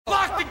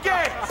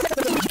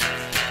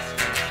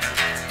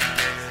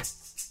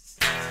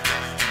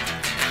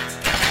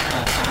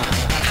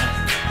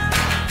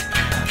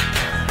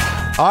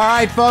All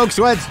right, folks,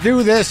 let's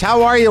do this.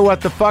 How are you,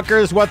 what the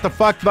fuckers, what the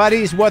fuck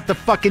buddies, what the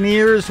fucking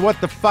ears, what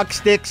the fuck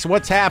sticks,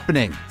 what's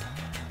happening?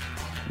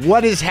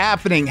 What is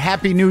happening?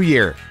 Happy New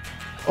Year.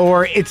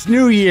 Or it's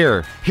New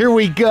Year. Here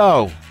we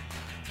go.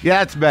 Yeah,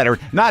 that's better.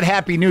 Not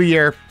Happy New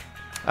Year.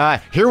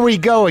 Here we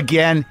go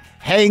again.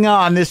 Hang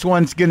on, this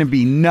one's going to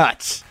be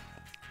nuts.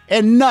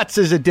 And nuts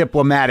is a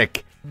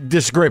diplomatic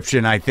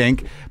description, I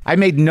think. I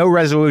made no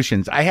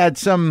resolutions. I had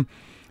some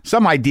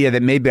idea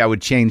that maybe I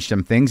would change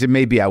some things, and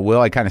maybe I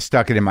will. I kind of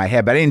stuck it in my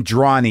head, but I didn't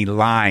draw any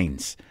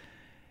lines.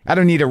 I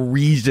don't need a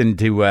reason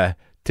to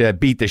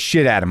beat the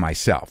shit out of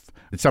myself.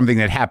 It's something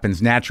that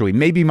happens naturally.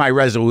 Maybe my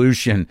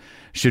resolution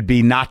should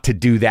be not to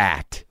do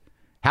that.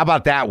 How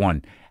about that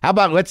one? How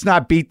about let's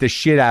not beat the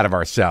shit out of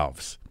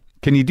ourselves?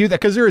 Can you do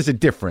that? Because there is a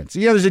difference.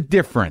 You know, there's a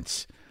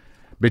difference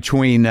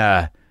between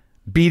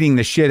beating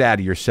the shit out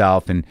of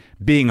yourself and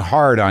being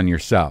hard on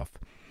yourself.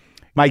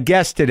 My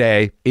guest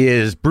today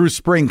is Bruce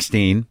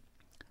Springsteen,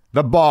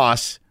 the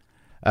boss,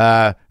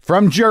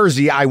 from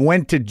Jersey. I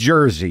went to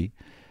Jersey,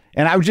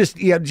 and I was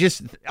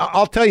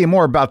I'll tell you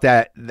more about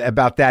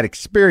that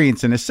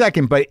experience in a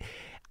second. But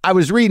I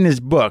was reading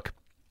his book.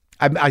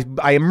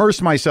 I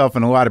immersed myself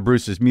in a lot of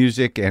Bruce's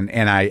music, and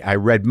I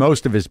read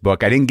most of his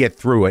book. I didn't get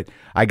through it.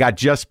 I got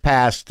just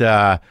past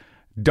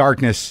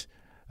Darkness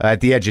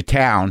at the Edge of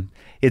Town.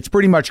 It's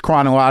pretty much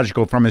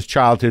chronological from his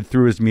childhood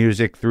through his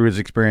music, through his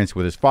experience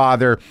with his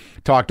father.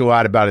 Talked a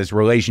lot about his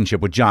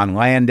relationship with John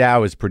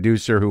Landau, his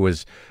producer, who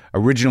was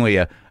originally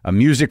a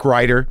music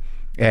writer,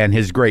 and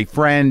his great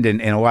friend,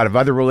 and a lot of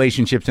other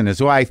relationships in his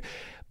life.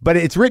 But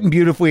it's written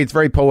beautifully. It's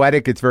very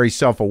poetic. It's very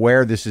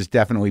self-aware. This is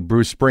definitely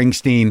Bruce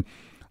Springsteen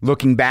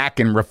looking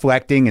back and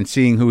reflecting and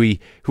seeing who he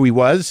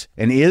was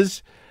and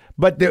is.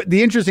 But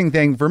the interesting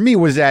thing for me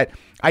was that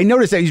I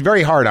noticed that he's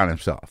very hard on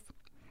himself.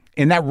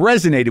 And that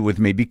resonated with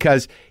me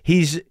because he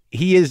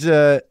is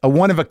a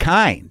one of a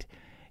kind.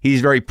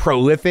 He's very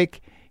prolific.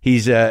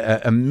 He's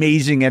an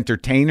amazing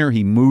entertainer.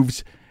 He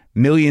moves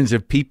millions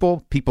of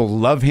people. People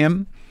love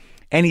him.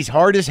 And he's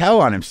hard as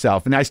hell on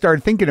himself. And I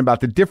started thinking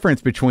about the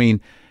difference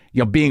between,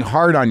 being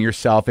hard on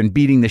yourself and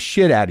beating the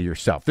shit out of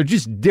yourself. They're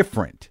just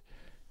different.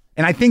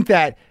 And I think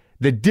that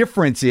the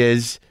difference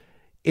is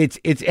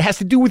it has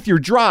to do with your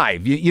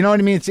drive. You know what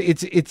I mean?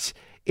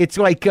 It's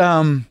like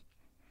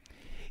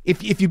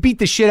if you beat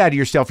the shit out of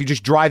yourself, you're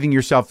just driving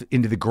yourself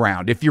into the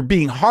ground. If you're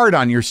being hard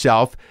on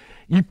yourself,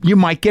 you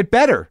might get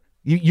better.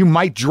 You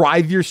might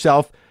drive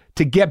yourself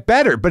to get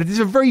better. But it's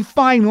a very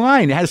fine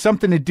line. It has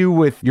something to do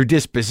with your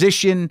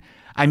disposition.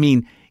 I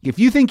mean, if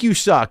you think you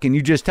suck and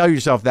you just tell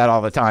yourself that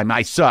all the time,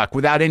 I suck,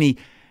 without any,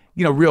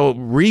 real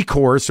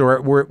recourse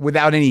or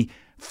without any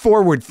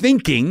forward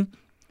thinking,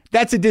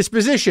 that's a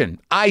disposition.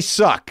 I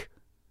suck.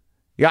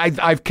 Yeah,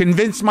 I've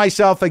convinced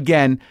myself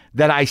again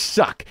that I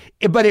suck.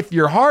 But if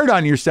you're hard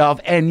on yourself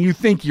and you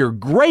think you're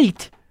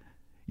great,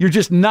 you're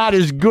just not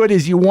as good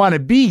as you want to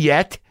be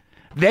yet,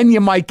 then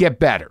you might get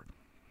better.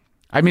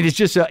 I mean,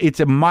 it's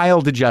a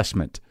mild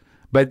adjustment.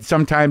 But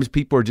sometimes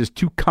people are just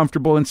too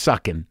comfortable in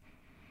sucking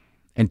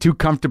and too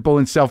comfortable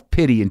in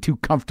self-pity and too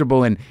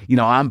comfortable in,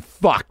 I'm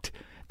fucked,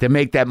 to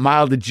make that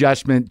mild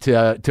adjustment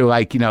to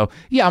like,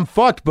 yeah, I'm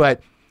fucked,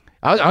 but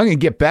I'm going to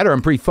get better.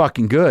 I'm pretty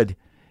fucking good.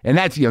 And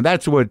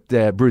that's what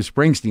Bruce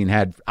Springsteen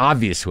had,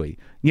 obviously.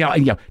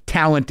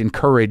 Talent and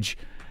courage,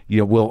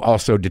 will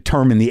also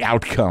determine the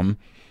outcome.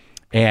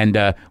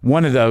 And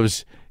one of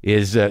those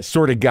is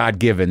sort of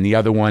God-given. The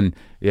other one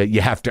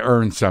you have to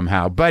earn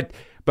somehow. But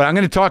I'm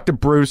going to talk to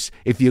Bruce.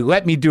 If you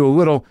let me do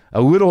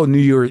a little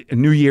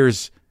New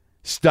Year's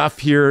stuff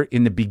here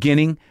in the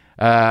beginning,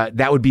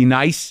 that would be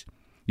nice.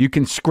 You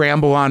can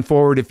scramble on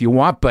forward if you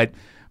want, but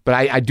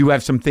I do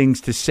have some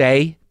things to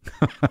say.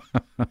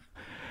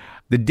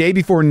 The day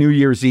before New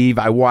Year's Eve,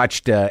 I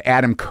watched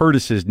Adam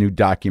Curtis's new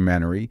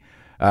documentary,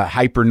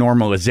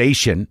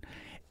 Hypernormalization,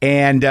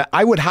 and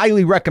I would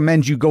highly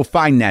recommend you go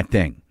find that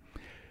thing.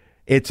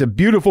 It's a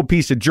beautiful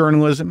piece of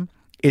journalism.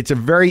 It's a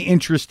very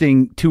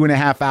interesting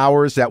 2.5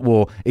 hours that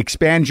will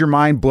expand your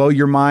mind, blow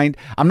your mind.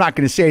 I'm not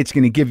going to say it's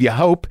going to give you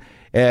hope.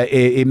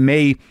 It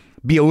may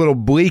be a little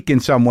bleak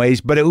in some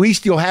ways, but at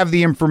least you'll have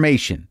the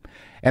information.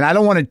 And I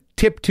don't want to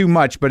tip too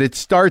much, but it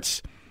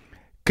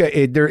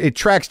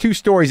tracks two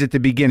stories at the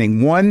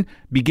beginning. One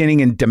beginning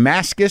in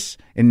Damascus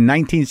in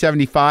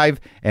 1975,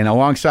 and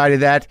alongside of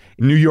that,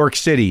 New York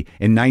City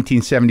in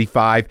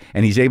 1975.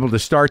 And he's able to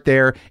start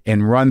there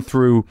and run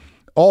through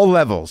all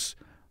levels: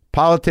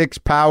 politics,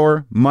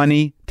 power,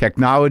 money,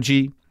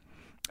 technology.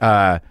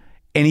 And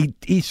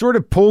he sort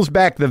of pulls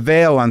back the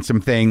veil on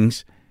some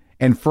things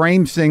and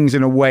frames things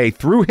in a way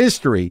through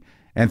history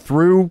and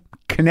through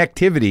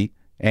connectivity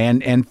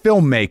and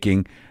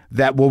filmmaking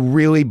that will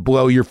really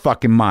blow your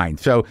fucking mind.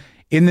 So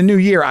in the new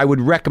year, I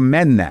would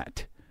recommend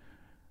that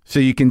so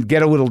you can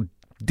get a little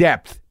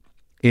depth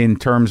in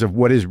terms of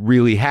what is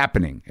really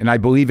happening. And I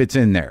believe it's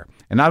in there.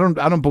 And I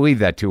don't believe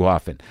that too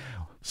often.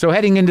 So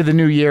heading into the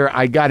new year,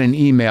 I got an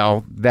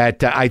email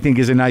that I think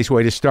is a nice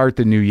way to start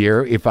the new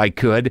year, if I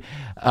could.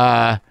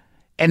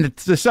 And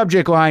the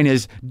subject line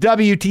is,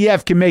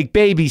 WTF can make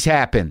babies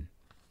happen.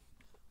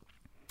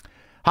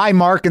 Hi,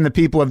 Mark and the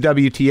people of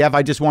WTF.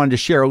 I just wanted to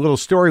share a little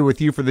story with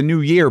you for the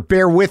new year.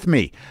 Bear with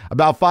me.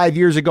 About 5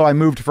 years ago, I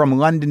moved from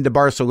London to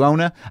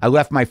Barcelona. I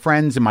left my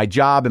friends and my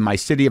job in my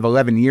city of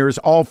 11 years,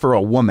 all for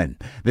a woman.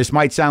 This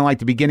might sound like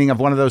the beginning of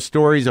one of those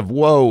stories of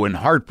woe and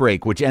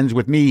heartbreak, which ends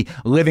with me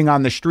living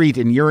on the street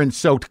in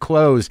urine-soaked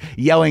clothes,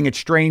 yelling at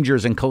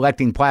strangers and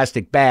collecting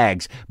plastic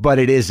bags, but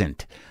it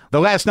isn't. The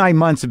last 9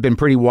 months have been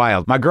pretty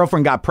wild. My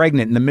girlfriend got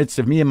pregnant in the midst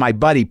of me and my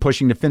buddy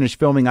pushing to finish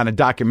filming on a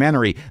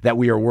documentary that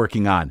we are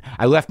working on.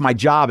 I left my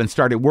job and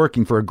started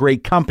working for a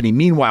great company.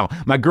 Meanwhile,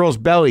 my girl's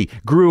belly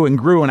grew and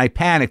grew, and I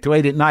panicked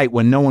late at night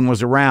when no one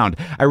was around.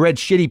 I read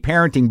shitty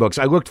parenting books.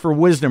 I looked for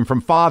wisdom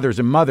from fathers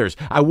and mothers.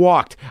 I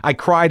walked. I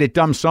cried at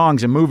dumb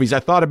songs and movies. I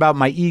thought about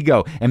my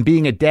ego and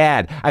being a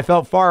dad. I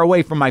felt far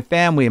away from my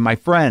family and my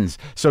friends.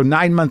 So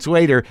 9 months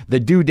later, the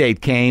due date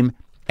came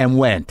and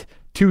went.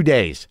 2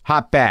 days,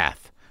 hot bath.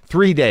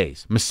 3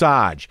 days,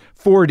 massage.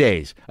 4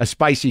 days, a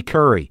spicy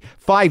curry.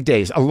 5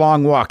 days, a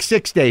long walk.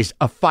 6 days,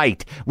 a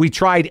fight. We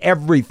tried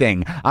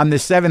everything. On the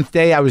 7th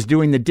day, I was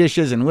doing the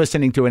dishes and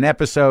listening to an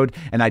episode,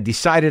 and I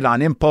decided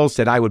on impulse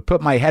that I would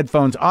put my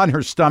headphones on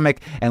her stomach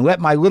and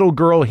let my little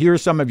girl hear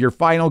some of your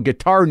final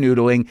guitar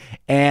noodling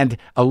and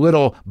a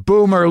little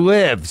Boomer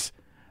Lives.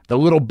 The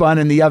little bun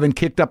in the oven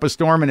kicked up a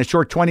storm, and a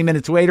short 20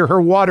 minutes later,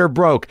 her water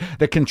broke.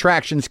 The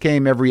contractions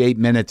came every 8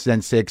 minutes,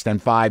 then 6, then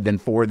 5, then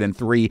 4, then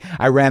 3.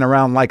 I ran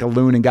around like a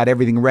loon and got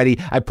everything ready.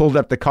 I pulled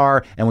up the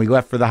car, and we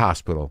left for the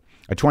hospital.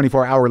 A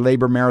 24-hour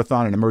labor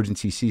marathon, an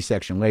emergency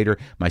C-section later,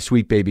 my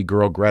sweet baby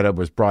girl, Greta,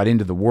 was brought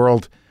into the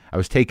world. I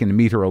was taken to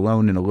meet her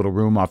alone in a little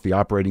room off the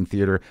operating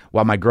theater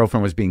while my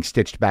girlfriend was being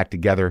stitched back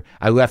together.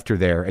 I left her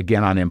there,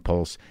 again on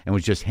impulse, and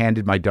was just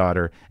handed my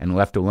daughter and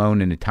left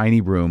alone in a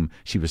tiny room.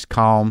 She was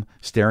calm,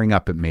 staring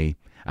up at me.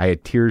 I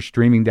had tears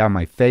streaming down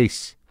my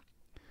face.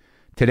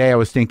 Today I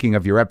was thinking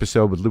of your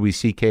episode with Louis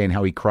C.K. and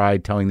how he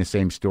cried telling the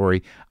same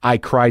story. I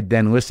cried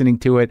then listening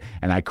to it,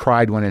 and I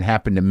cried when it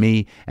happened to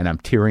me, and I'm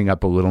tearing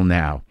up a little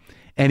now.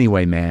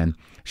 Anyway, man,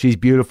 she's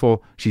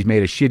beautiful. She's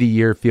made a shitty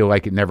year feel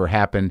like it never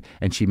happened,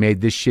 and she made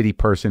this shitty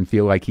person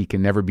feel like he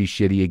can never be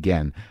shitty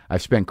again.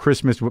 I've spent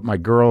Christmas with my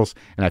girls,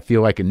 and I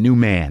feel like a new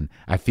man.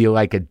 I feel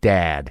like a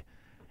dad.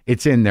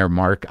 It's in there,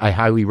 Mark. I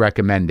highly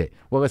recommend it.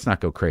 Well, let's not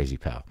go crazy,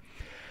 pal.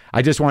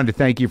 I just wanted to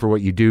thank you for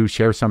what you do,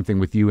 share something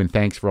with you, and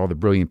thanks for all the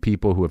brilliant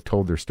people who have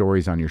told their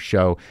stories on your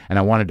show. And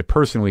I wanted to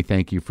personally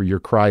thank you for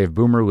your cry of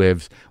Boomer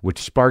Lives, which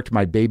sparked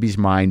my baby's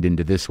mind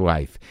into this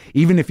life.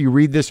 Even if you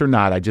read this or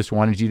not, I just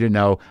wanted you to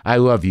know I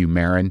love you,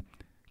 Marin.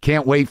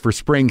 Can't wait for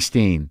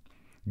Springsteen.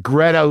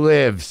 Greta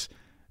lives.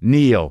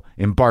 Neil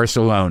in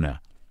Barcelona.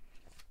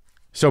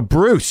 So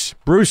Bruce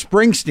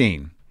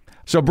Springsteen.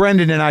 So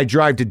Brendan and I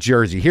drive to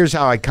Jersey. Here's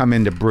how I come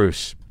into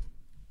Bruce.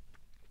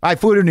 I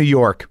flew to New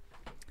York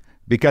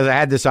because I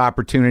had this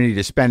opportunity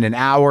to spend an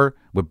hour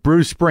with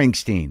Bruce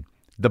Springsteen,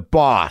 the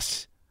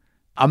boss,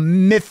 a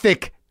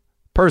mythic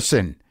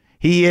person.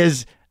 He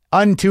is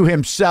unto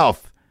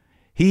himself.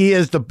 He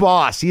is the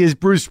boss. He is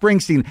Bruce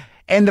Springsteen.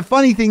 And the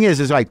funny thing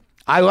is like,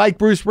 I like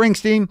Bruce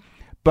Springsteen,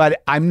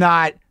 but I'm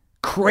not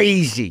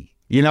crazy.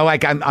 You know,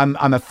 like I'm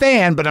a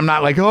fan, but I'm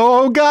not like,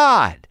 oh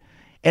God.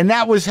 And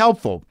that was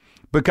helpful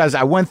because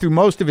I went through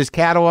most of his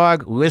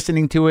catalog,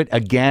 listening to it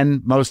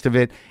again, most of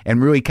it,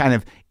 and really kind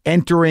of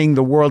entering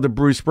the world of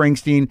Bruce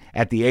Springsteen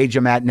at the age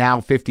I'm at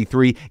now,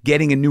 53,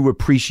 getting a new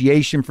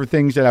appreciation for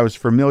things that I was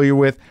familiar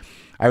with.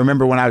 I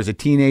remember when I was a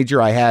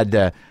teenager, I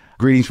had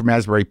Greetings from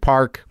Asbury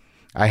Park.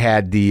 I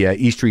had the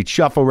E Street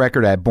Shuffle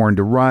record. I had Born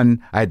to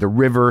Run. I had The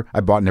River.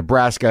 I bought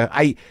Nebraska.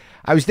 I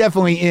was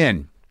definitely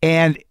in.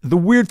 And the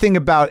weird thing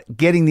about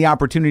getting the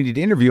opportunity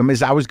to interview him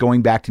is I was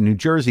going back to New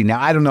Jersey.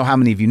 Now, I don't know how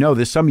many of you know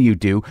this. Some of you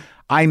do.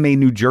 I'm a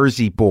New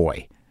Jersey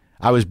boy.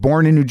 I was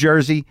born in New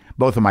Jersey.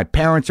 Both of my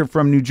parents are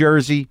from New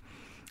Jersey.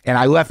 And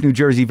I left New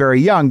Jersey very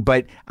young,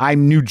 but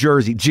I'm New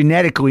Jersey,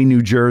 genetically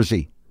New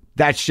Jersey.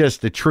 That's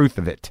just the truth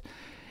of it.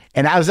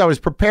 And as I was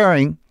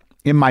preparing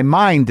in my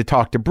mind to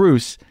talk to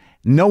Bruce,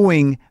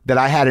 knowing that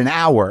I had an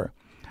hour,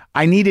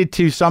 I needed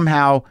to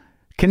somehow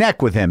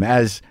connect with him.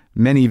 As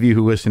many of you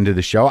who listen to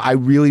the show, I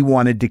really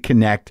wanted to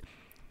connect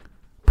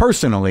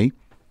personally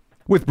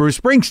with Bruce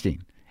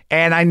Springsteen.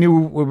 And I knew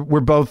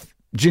we're both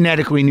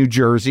genetically New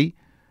Jersey.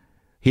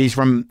 He's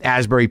from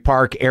Asbury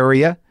Park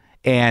area,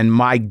 and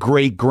my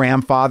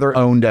great-grandfather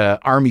owned an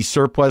Army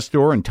surplus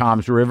store in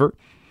Toms River.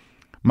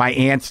 My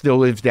aunt still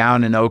lives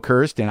down in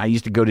Oakhurst, and I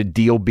used to go to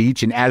Deal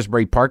Beach in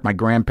Asbury Park. My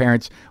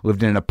grandparents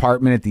lived in an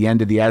apartment at the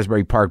end of the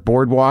Asbury Park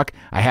boardwalk.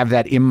 I have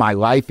that in my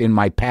life, in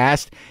my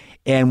past.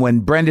 And when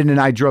Brendan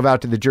and I drove out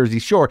to the Jersey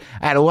Shore,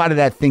 I had a lot of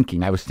that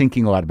thinking. I was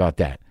thinking a lot about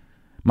that.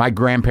 My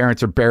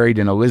grandparents are buried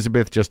in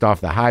Elizabeth, just off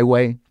the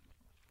highway.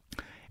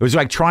 It was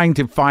like trying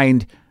to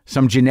find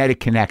some genetic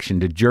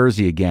connection to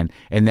Jersey again,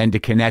 and then to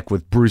connect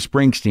with Bruce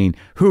Springsteen,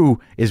 who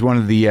is one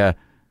of the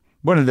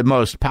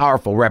most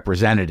powerful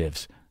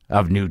representatives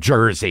of New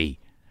Jersey.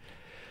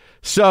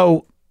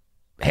 So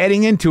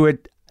heading into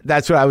it,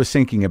 that's what I was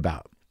thinking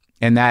about.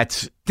 And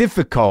that's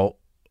difficult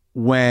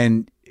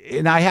when,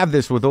 and I have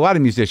this with a lot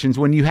of musicians,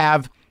 when you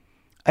have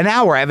An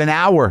hour. I have an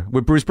hour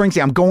with Bruce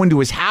Springsteen. I'm going to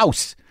his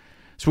house.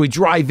 So we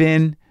drive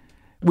in.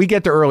 We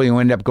get there early and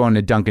we end up going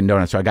to Dunkin'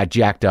 Donuts. So I got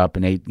jacked up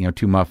and ate,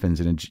 2 muffins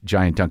and a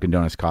giant Dunkin'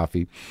 Donuts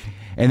coffee.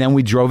 And then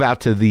we drove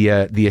out to the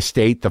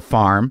estate, the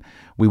farm.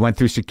 We went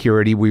through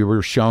security. We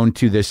were shown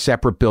to this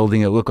separate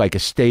building. It looked like a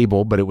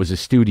stable, but it was a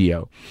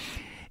studio.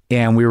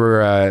 And we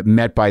were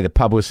met by the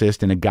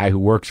publicist and a guy who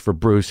works for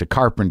Bruce, a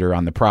carpenter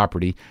on the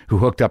property, who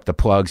hooked up the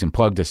plugs and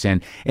plugged us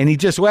in. And he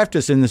just left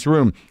us in this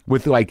room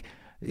with like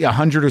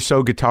 100 or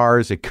so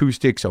guitars,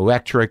 acoustics,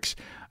 electrics,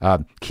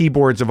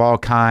 keyboards of all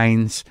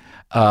kinds,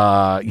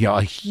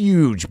 a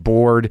huge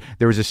board.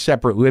 There was a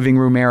separate living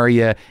room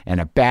area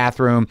and a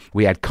bathroom.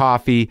 We had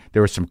coffee.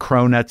 There were some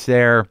cronuts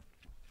there.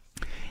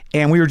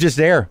 And we were just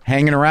there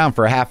hanging around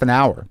for a half an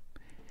hour.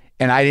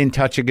 And I didn't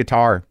touch a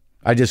guitar.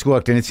 I just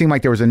looked, and it seemed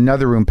like there was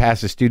another room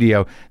past the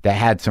studio that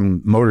had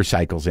some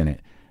motorcycles in it.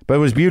 But it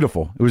was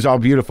beautiful. It was all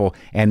beautiful.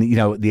 And,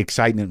 the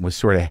excitement was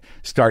sort of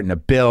starting to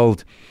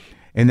build.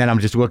 And then I'm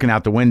just looking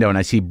out the window, and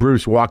I see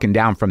Bruce walking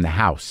down from the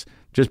house.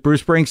 Just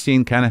Bruce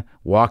Springsteen kind of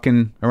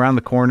walking around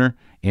the corner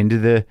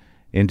into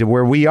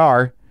where we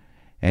are.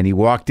 And he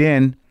walked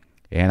in,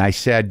 and I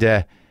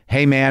said,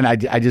 hey, man,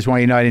 I just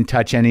want you to know I didn't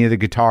touch any of the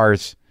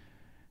guitars.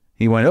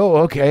 He went, oh,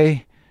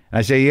 okay. And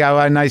I said, you got a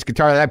lot of nice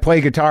guitars. I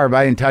play guitar, but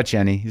I didn't touch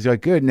any. He's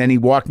like, good. And then he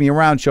walked me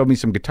around, showed me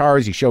some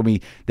guitars. He showed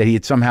me that he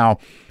had somehow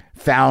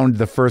found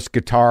the first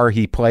guitar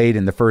he played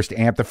and the first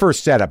amp, the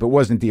first setup. It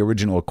wasn't the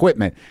original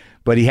equipment,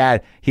 but he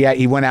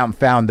went out and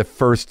found the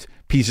first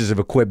pieces of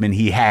equipment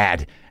he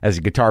had as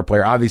a guitar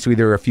player. Obviously,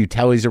 there were a few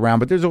tellies around,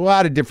 but there's a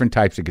lot of different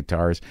types of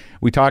guitars.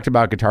 We talked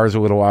about guitars a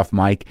little off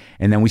mic,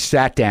 and then we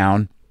sat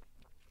down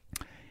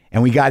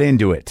and we got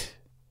into it.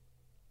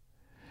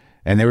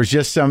 And there was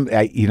just some,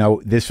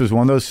 this was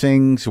one of those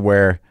things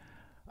where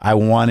I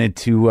wanted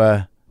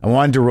to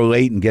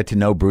relate and get to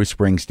know Bruce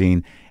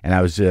Springsteen, and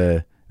it was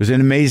an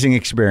amazing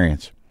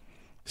experience.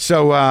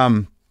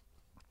 So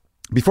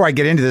before I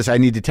get into this, I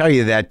need to tell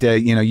you that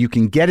you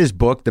can get his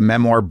book, the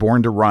memoir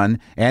Born to Run,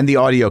 and the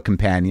audio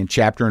companion,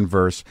 chapter and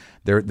verse.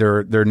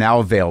 They're now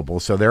available,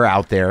 so they're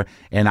out there,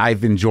 and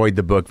I've enjoyed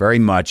the book very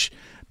much.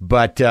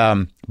 But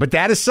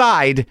that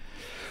aside,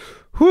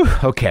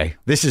 okay,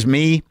 this is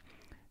me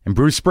and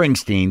Bruce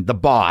Springsteen, the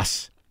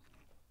boss,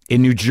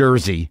 in New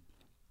Jersey,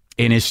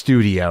 in his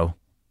studio,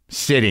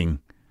 sitting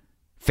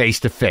face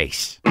to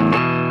face.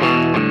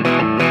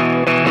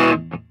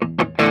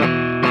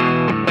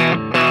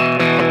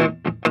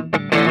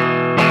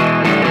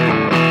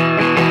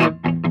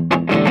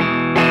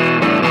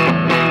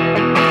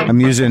 I'm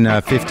using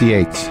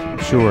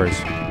 58s, Shores,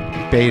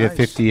 Beta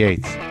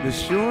 58s. The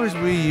Shores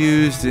we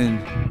used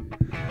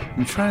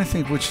I'm trying to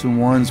think which the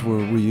ones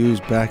we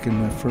used back in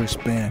my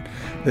first band.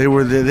 They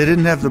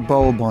didn't have the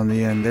bulb on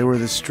the end. They were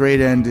the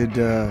straight-ended.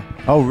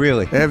 Oh,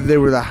 really? They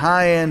were the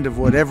high end of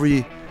what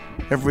every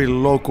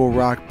local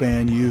rock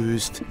band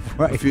used.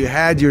 Right. If you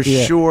had your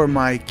Shure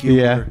mic, you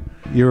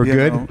were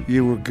good.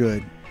 You were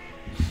good.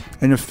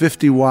 And a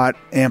 50-watt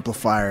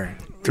amplifier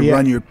to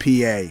run your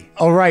PA.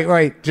 Oh,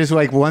 right. Just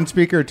like one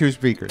speaker or two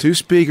speakers? 2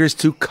 speakers,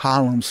 2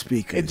 column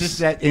speakers. It's just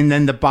that, and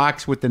then the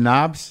box with the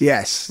knobs?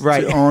 Yes.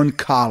 Right. On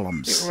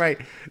columns. Right.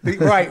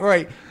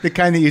 The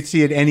kind that you'd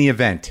see at any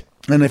event.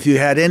 And if you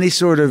had any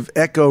sort of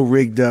echo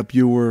rigged up,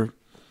 you were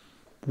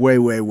way,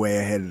 way, way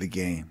ahead of the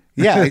game.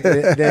 Yeah.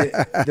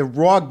 The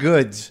raw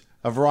goods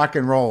of rock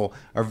and roll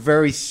are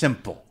very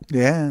simple.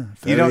 Yeah,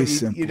 very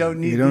simple. You don't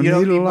need a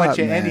lot, much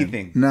of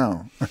anything.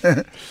 No.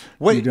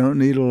 You don't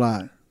need a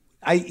lot.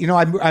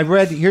 I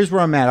read, here's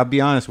where I'm at. I'll be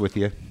honest with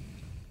you,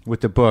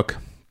 with the book.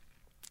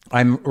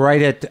 I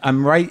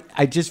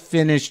just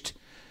finished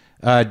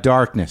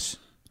Darkness.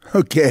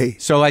 Okay.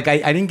 So I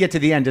didn't get to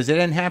the end. Does it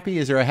end happy?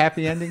 Is there a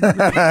happy ending?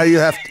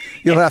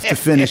 You'll have to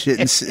finish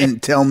it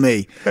and tell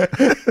me.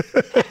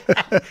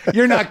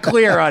 You're not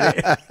clear on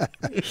it.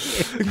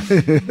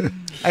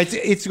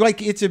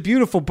 It's a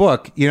beautiful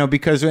book,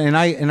 because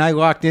I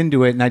locked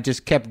into it and I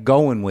just kept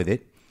going with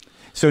it.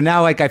 So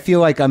now, I feel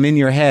like I'm in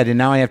your head, and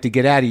now I have to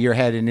get out of your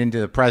head and into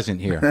the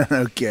present here.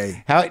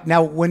 Okay.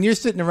 Now, when you're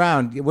sitting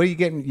around, what are you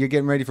getting? You're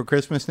getting ready for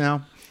Christmas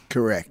now?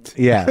 Correct.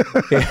 Yeah.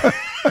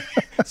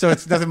 So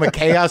it's nothing but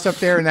chaos up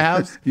there in the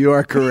house? You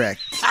are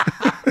correct.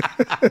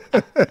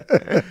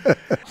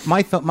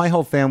 My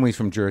whole family's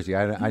from Jersey.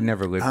 I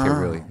never lived here,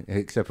 really,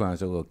 except when I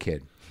was a little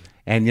kid.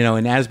 And,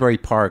 in Asbury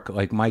Park,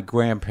 my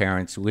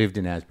grandparents lived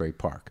in Asbury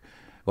Park.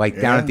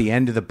 Down at the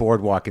end of the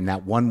boardwalk in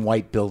that one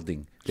white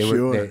building.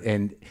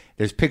 And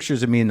there's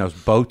pictures of me in those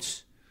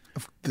boats.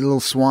 The little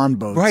swan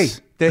boats.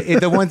 Right.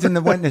 The ones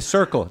went in a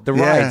circle. The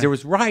rides. There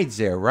was rides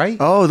there, right?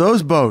 Oh,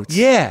 those boats.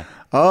 Yeah.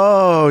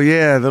 Oh,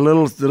 yeah. The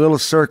little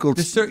circle.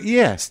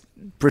 Yes.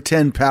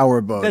 Pretend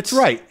power boats. That's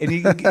right. And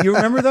you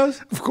remember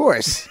those? Of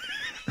course.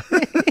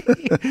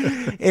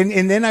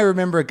 and then I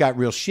remember it got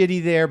real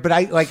shitty there. But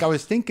I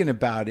was thinking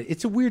about it.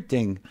 It's a weird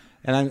thing.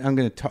 And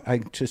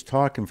I'm just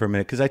talking for a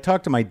minute because I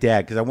talked to my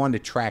dad because I wanted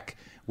to track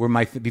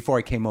before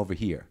I came over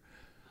here.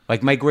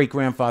 My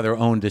great-grandfather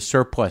owned a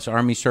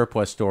Army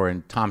surplus store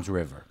in Tom's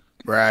River.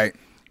 Right.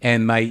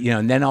 And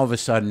and then all of a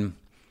sudden,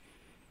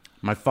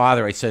 My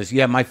father, I says,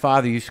 yeah, my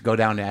father used to go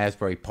down to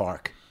Asbury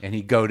Park, and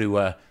he'd go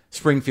to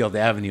Springfield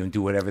Avenue and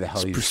do whatever the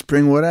hell he was.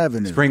 Springwood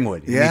Avenue.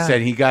 Springwood. Yeah. He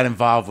said he got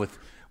involved with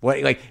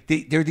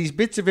there are these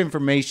bits of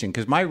information,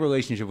 because my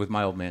relationship with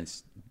my old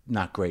man's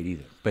not great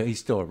either, but he's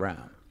still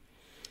around.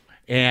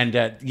 And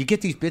you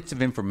get these bits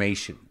of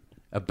information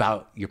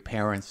about your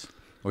parents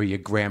or your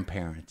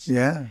grandparents.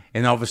 Yeah.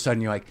 And all of a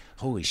sudden you're like,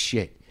 holy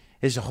shit,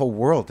 there's a whole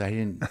world I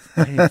didn't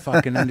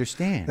fucking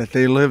understand. That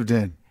they lived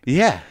in.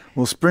 Yeah.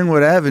 Well,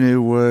 Springwood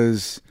Avenue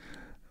was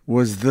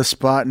the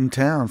spot in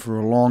town for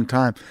a long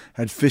time.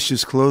 Had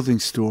Fish's clothing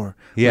store,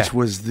 which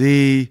was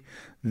the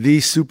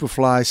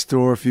Superfly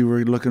store if you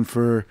were looking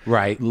for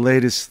the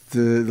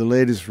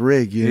latest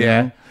rig. You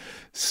know?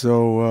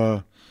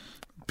 So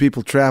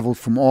people traveled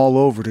from all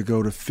over to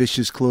go to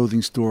Fish's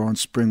clothing store on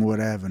Springwood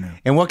Avenue.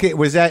 And what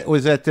was that?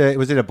 Was it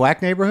a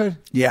black neighborhood?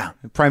 Yeah,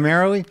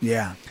 primarily.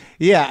 Yeah.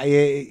 Yeah,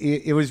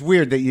 it was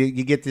weird that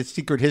you get this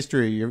secret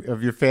history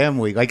of your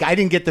family. Like, I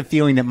didn't get the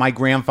feeling that my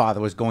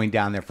grandfather was going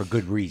down there for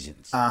good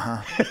reasons.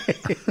 Uh-huh.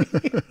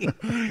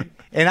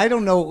 And I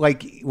don't know,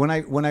 like, when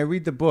I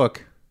read the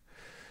book,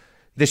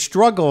 the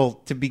struggle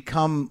to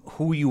become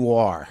who you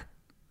are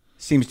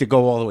seems to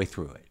go all the way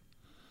through it.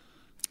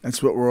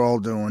 That's what we're all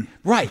doing.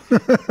 Right.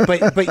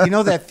 But you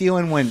know that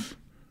feeling when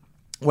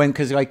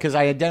because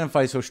I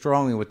identify so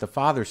strongly with the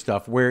father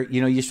stuff, where,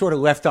 you know, you're sort of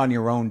left on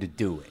your own to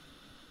do it.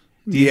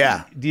 Do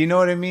you know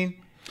what I mean?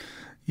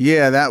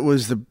 Yeah, that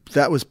was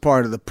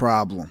part of the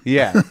problem.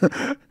 Yeah.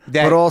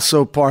 But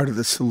also part of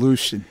the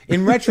solution.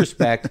 In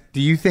retrospect,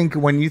 do you think,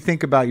 when you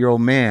think about your old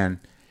man,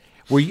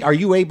 are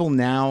you able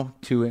now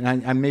to,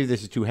 and maybe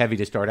this is too heavy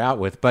to start out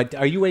with, but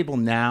are you able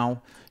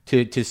now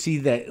to see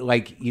that,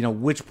 like, you know,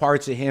 which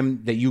parts of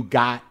him that you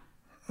got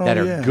that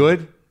are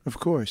good? Of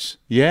course.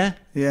 Yeah?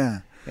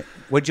 Yeah.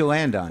 What'd you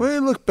land on? Well,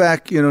 you look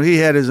back, you know, he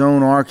had his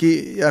own arc.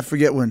 I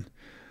forget when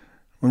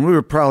we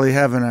were probably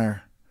having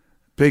our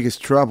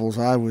biggest troubles,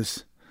 I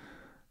was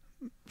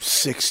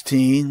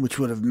 16, which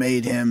would have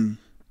made him,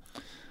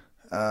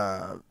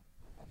 let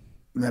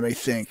me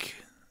think,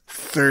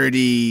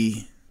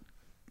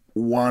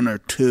 31 or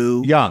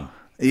 2. Young.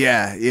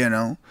 Yeah, you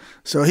know.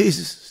 So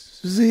he's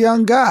a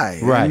young guy.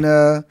 Right.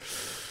 And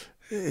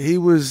he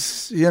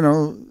was, you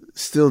know,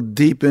 still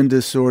deep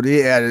into he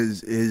had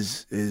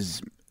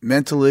his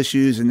mental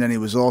issues, and then he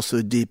was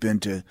also deep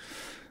into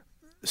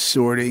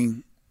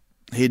sorting.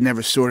 He'd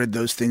never sorted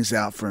those things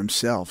out for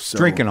himself. So,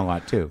 drinking a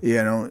lot too.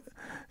 You know,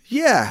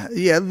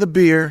 the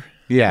beer.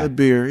 Yeah. The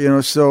beer, you know.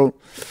 So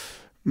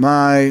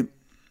my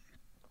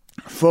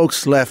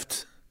folks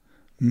left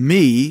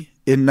me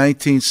in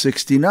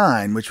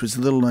 1969, which was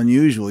a little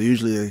unusual.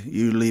 Usually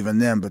you leaving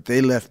them, but they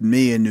left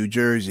me in New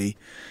Jersey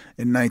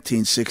in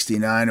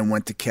 1969 and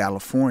went to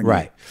California.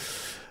 Right.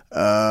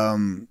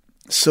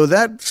 So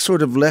that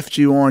sort of left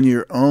you on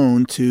your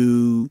own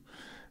to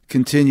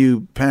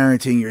continue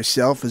parenting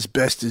yourself as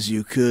best as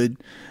you could,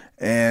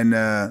 and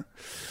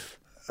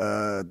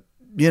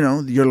you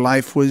know, your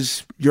life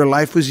was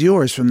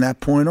yours from that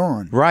point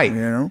on. Right. You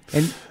know,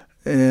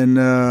 and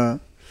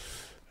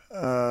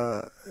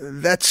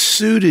that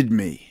suited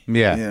me.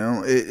 Yeah. You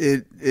know,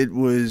 it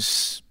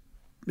was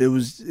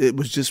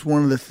just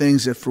one of the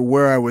things that, for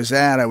where I was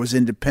at, I was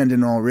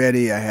independent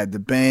already. I had the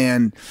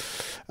band.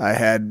 I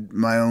had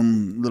my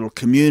own little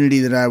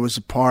community that I was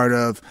a part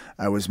of.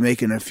 I was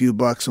making a few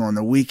bucks on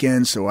the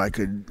weekends so I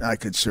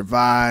could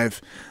survive,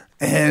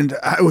 and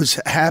I was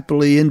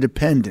happily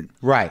independent.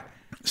 Right.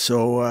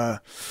 So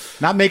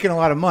not making a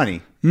lot of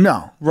money.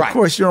 No. Right. Of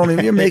course you're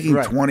making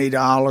right.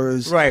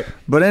 $20. Right.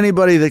 But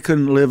anybody that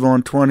couldn't live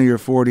on $20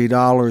 or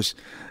 $40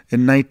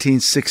 in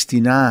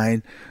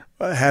 1969,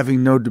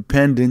 having no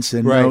dependents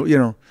and right. no, you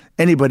know,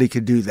 anybody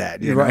could do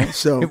that. You right. know?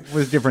 So it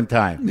was a different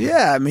time.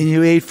 Yeah. I mean,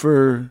 you ate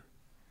for,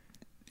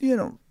 you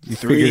know,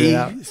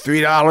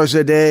 $3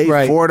 a day,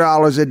 right.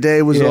 $4 a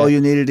day was yeah. all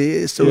you needed to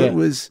eat. So yeah.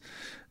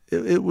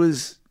 it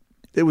was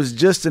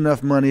just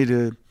enough money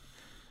to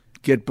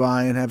get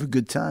by and have a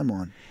good time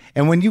on.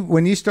 And when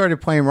you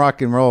started playing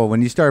rock and roll,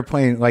 when you started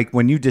playing, like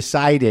when you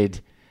decided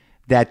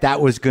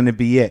that was going to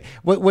be it,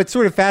 what's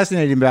sort of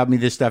fascinating about me,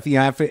 this stuff, you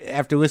know,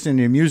 after listening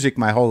to your music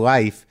my whole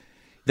life,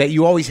 that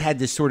you always had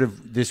this sort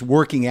of this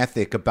working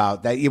ethic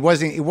about that it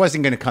wasn't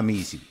going to come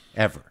easy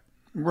ever.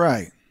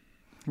 Right.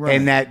 Right.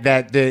 And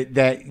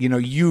that you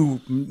know,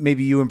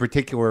 maybe you in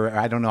particular,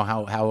 I don't know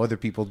how other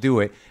people do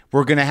it,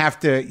 we're going to have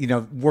to, you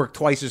know, work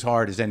twice as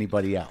hard as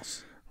anybody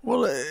else.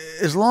 Well,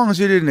 as long as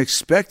you didn't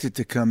expect it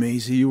to come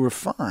easy, you were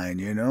fine,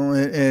 you know.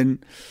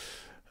 And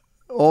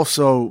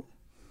also,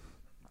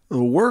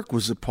 the work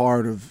was a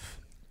part of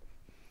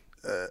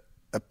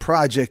a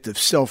project of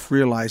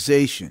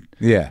self-realization.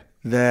 Yeah.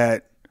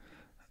 That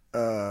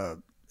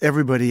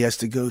everybody has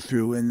to go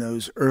through in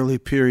those early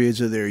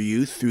periods of their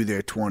youth, through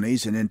their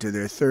 20s and into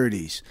their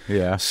 30s.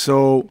 Yeah.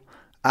 So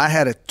I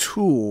had a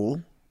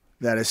tool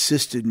that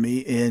assisted me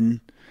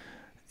in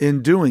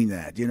doing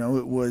that. You know,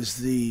 it was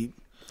the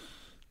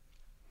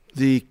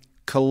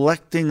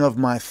collecting of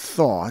my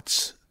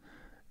thoughts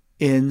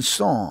in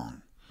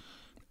song,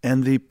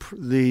 and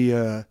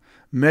the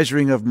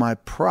measuring of my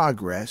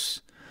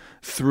progress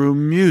through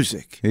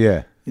music.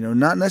 Yeah.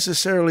 Not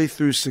necessarily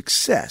through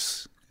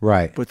success.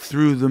 Right. But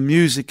through the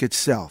music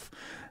itself.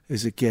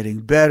 Is it getting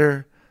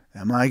better?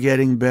 Am I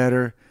getting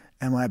better?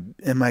 Am I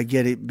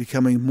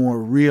becoming more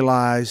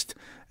realized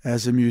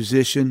as a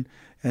musician,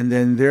 and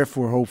then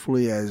therefore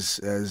hopefully as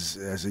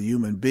a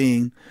human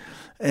being?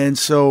 And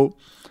so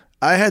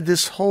I had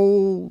this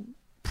whole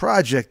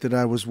project that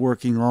I was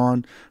working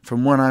on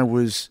from when I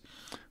was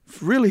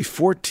really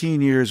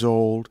 14 years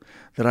old,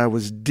 that I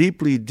was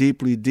deeply,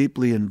 deeply,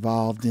 deeply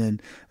involved in,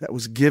 that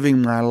was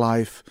giving my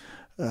life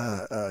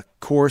a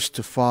course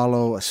to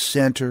follow, a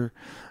center,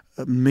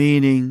 a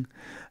meaning,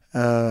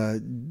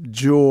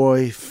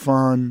 joy,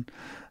 fun.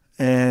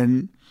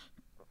 And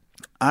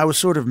I was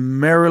sort of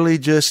merrily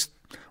just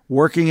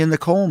working in the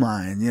coal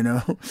mine,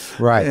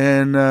 Right.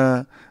 And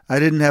I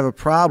didn't have a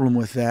problem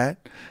with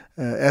that.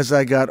 As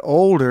I got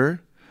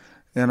older,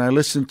 and I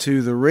listened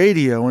to the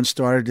radio and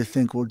started to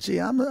think, well, gee,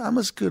 I'm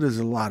as good as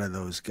a lot of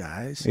those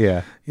guys.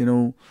 Yeah.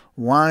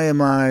 Why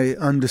am I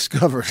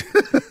undiscovered?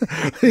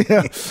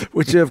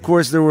 Which, of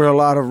course, there were a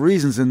lot of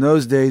reasons. In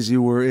those days,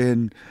 you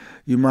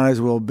might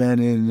as well have been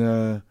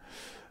in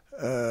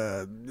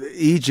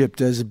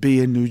Egypt as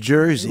be in New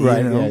Jersey.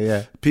 Right,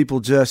 yeah.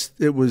 People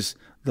it was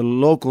the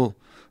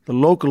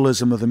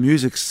localism of the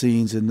music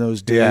scenes in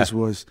those days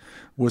was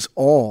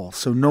all.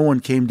 So no one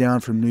came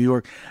down from New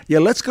York. Yeah,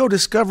 let's go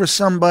discover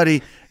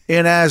somebody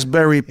in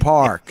Asbury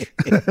Park.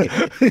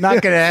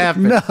 Not going to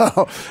happen.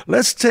 No,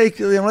 let's take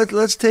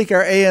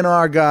our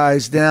A&R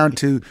guys down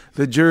to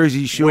the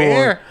Jersey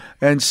Shore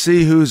and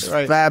see who's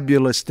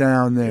fabulous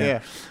down there.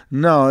 Yeah.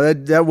 No,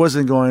 that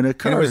wasn't going to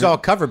occur. And it was all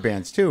cover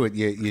bands too.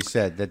 You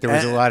said that there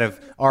was a lot of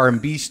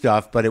R&B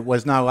stuff, but it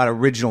was not a lot of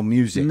original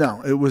music.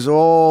 No, it was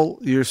all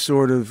your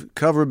sort of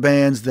cover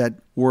bands that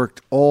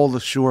worked all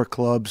the shore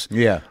clubs.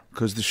 Yeah.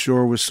 Because the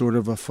Shore was sort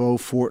of a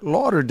faux Fort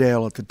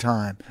Lauderdale at the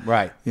time.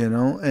 Right.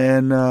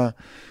 And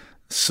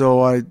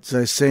so as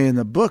I say in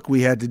the book,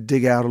 we had to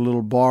dig out a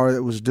little bar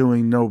that was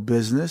doing no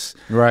business.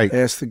 Right.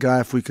 Asked the guy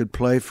if we could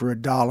play for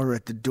 $1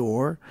 at the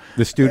door.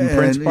 The Student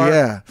Prince bar?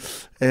 Yeah.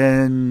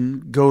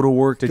 And go to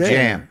work to there.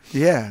 Jam.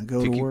 Yeah,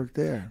 go to work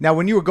there. Now,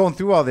 when you were going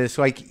through all this,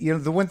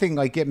 the one thing,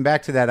 getting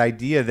back to that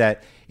idea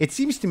that it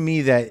seems to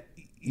me that,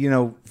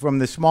 from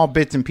the small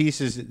bits and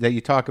pieces that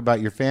you talk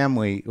about your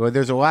family, or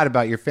there's a lot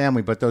about your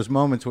family, but those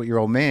moments with your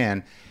old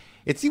man,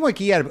 it seemed like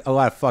he had a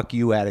lot of fuck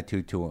you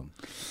attitude to him.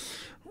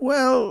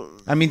 Well,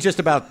 I mean, just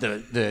about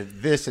the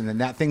this and the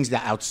that, things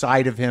that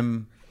outside of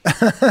him.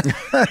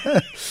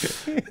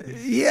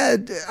 Yeah,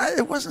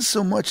 it wasn't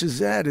so much as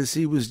that as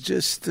he was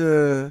just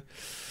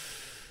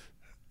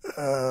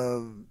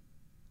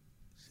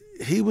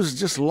he was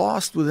just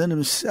lost within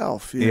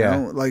himself. You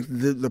know, like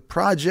the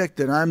project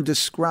that I'm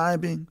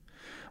describing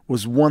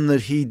was one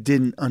that he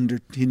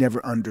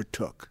never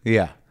undertook.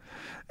 Yeah,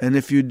 and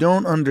if you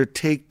don't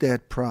undertake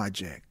that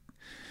project,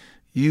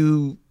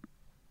 you're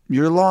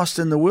lost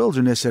in the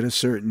wilderness at a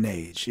certain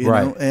age, you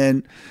know?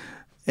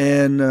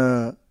 And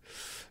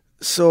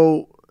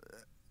so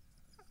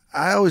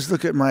I always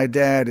look at my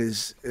dad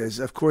as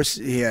of course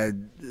he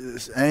had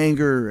this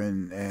anger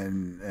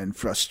and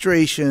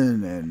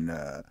frustration and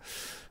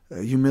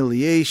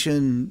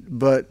humiliation,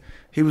 but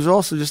he was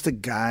also just a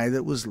guy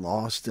that was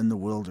lost in the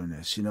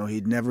wilderness.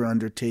 He'd never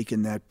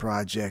undertaken that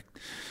project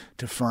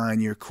to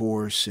find your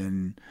course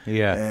and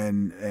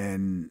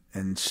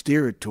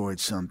steer it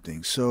towards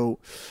something. So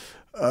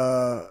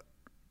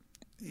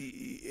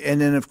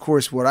and then, of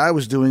course, what I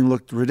was doing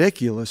looked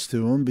ridiculous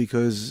to him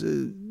because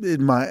it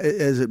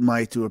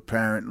might to a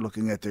parent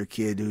looking at their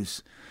kid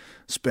who's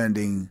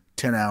spending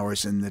 10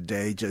 hours in the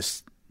day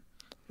just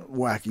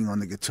whacking on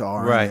the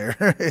guitar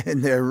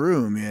in their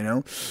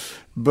room,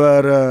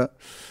 But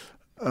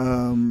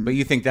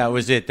you think that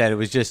was it? That it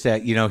was just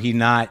that he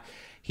not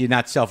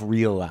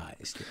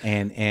self-realized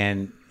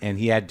and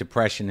he had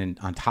depression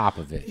on top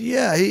of it.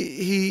 Yeah,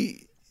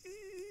 he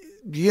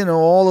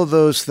all of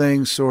those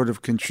things sort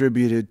of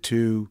contributed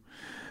to,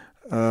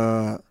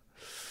 I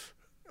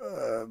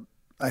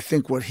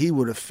think what he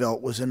would have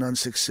felt was an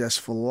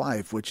unsuccessful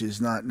life, which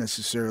is not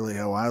necessarily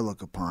how I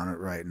look upon it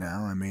right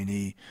now. I mean,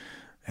 he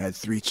had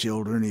 3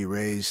 children. He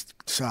raised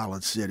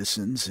solid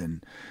citizens,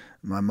 and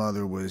my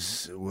mother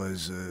was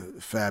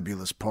a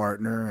fabulous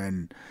partner,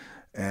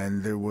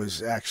 and there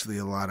was actually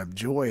a lot of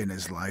joy in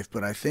his life.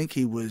 But I think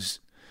he was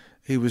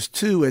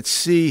too at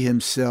sea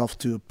himself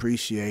to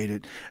appreciate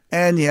it.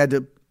 And you had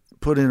to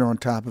put in on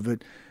top of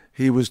it,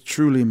 he was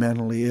truly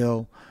mentally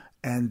ill,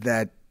 and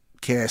that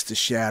cast a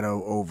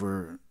shadow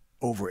over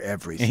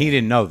everything. And he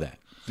didn't know that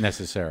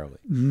necessarily.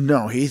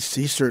 No, he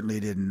certainly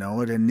didn't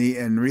know it,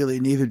 and really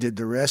neither did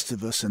the rest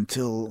of us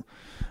until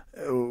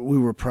we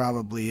were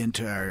probably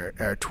into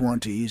our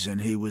 20s,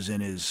 and he was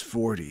in his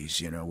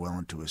 40s, well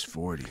into his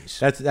 40s.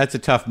 That's a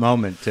tough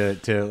moment to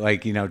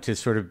to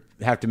sort of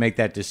have to make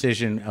that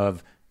decision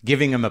of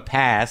giving him a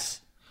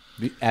pass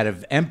out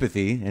of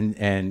empathy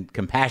and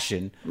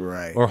compassion,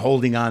 right, or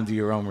holding on to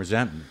your own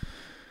resentment.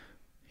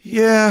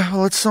 Yeah,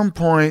 well, at some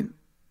point,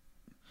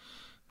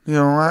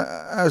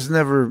 I was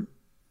never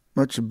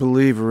much a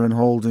believer in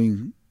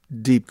holding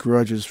deep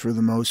grudges for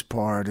the most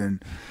part,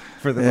 and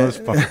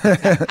most part,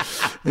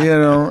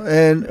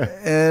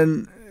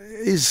 and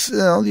he's,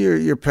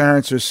 your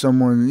parents are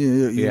someone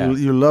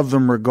you love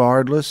them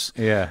regardless.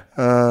 Yeah.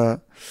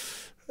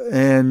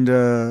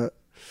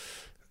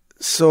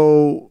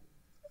 So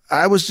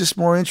I was just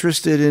more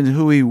interested in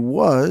who he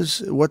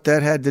was, what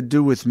that had to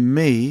do with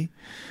me,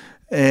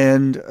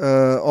 and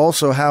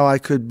also how I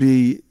could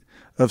be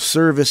of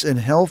service and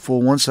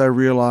helpful once I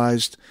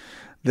realized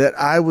that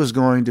I was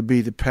going to be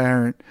the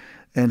parent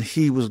and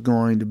he was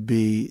going to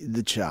be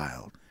the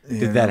child.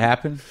 Did that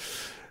happen?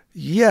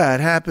 Yeah, it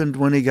happened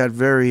when he got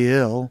very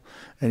ill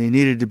and he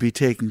needed to be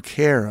taken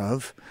care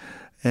of.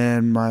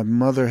 And my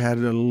mother had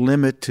a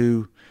limit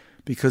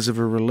because of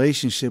her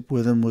relationship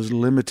with him, was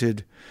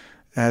limited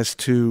as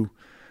to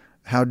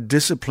how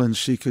disciplined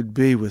she could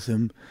be with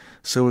him.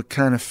 So it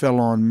kind of fell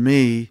on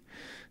me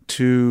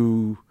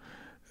to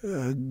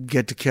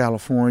get to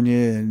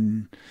California,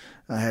 and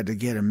I had to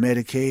get him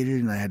medicated,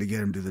 and I had to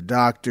get him to the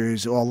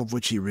doctors, all of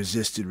which he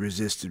resisted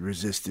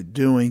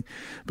doing.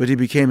 But he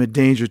became a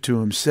danger to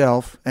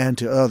himself and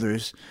to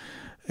others.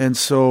 And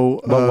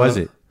so... What was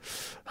it?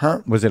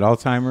 Huh? Was it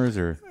Alzheimer's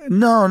or?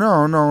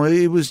 No.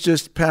 It was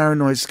just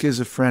paranoid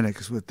schizophrenic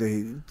is what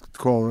they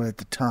called it at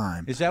the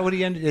time. Is that what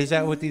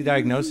the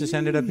diagnosis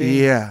ended up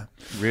being? Yeah.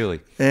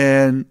 Really?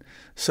 And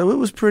so it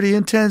was pretty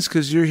intense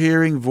because you're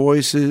hearing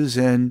voices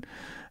and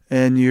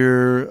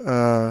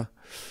you're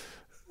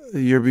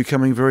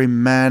becoming very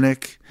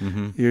manic.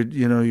 Mm-hmm.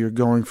 You're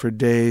going for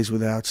days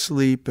without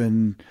sleep,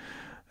 and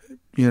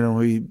he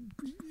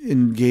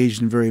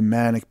engaged in very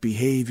manic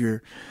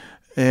behavior.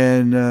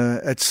 And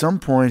at some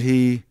point,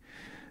 he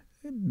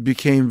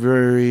became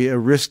a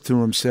risk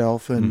to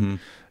himself and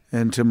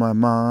to my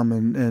mom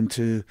and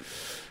to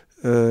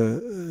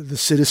the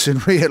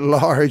citizenry at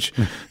large.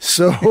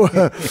 So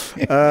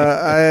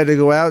I had to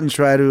go out and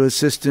try to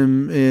assist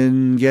him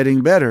in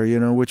getting better,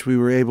 which we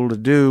were able to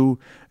do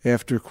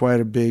after quite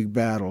a big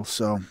battle.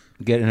 So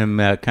getting him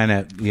kind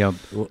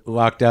of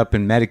locked up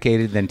and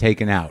medicated, then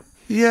taken out.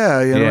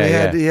 Yeah,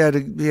 he had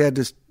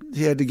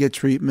to get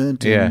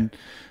treatment.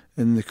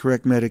 And the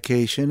correct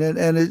medication,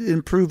 and it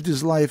improved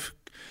his life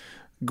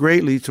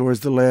greatly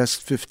towards the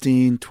last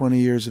 15, 20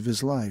 years of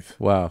his life.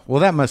 Wow. Well,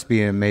 that must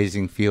be an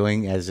amazing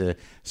feeling as a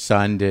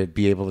son to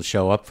be able to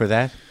show up for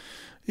that.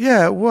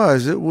 Yeah, it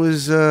was. It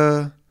was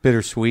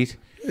bittersweet.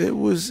 It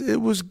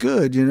was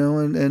good,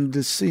 and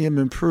to see him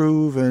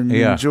improve and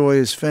enjoy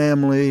his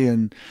family.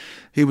 And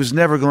he was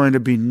never going to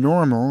be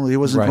normal. He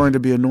wasn't going to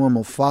be a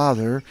normal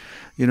father.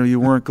 You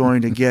weren't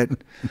going to get...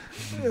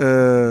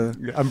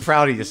 I'm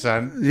proud of you,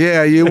 son.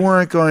 Yeah, you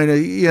weren't going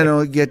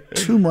to, get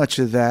too much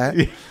of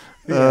that.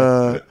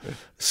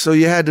 So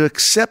you had to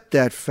accept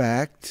that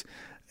fact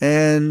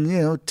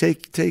and,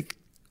 take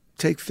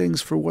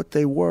things for what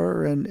they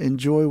were and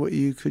enjoy what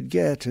you could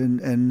get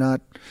and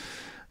not...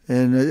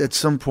 And at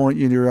some point,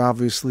 you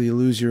obviously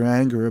lose your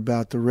anger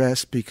about the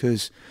rest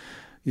because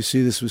you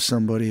see this was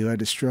somebody who had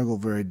to struggle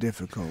very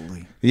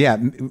difficultly. Yeah,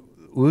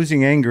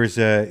 losing anger is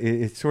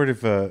it's sort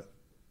of a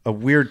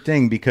weird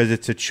thing because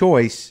it's a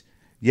choice,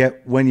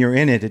 yet when you're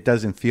in it, it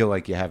doesn't feel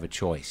like you have a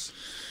choice.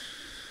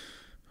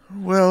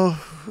 Well,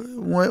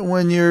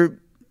 when you're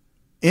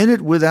in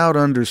it without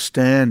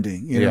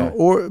understanding,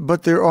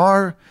 but there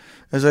are,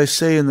 as I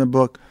say in the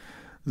book,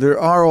 there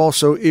are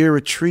also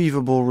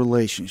irretrievable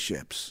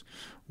relationships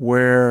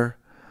where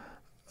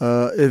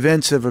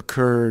events have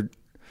occurred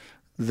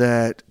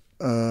that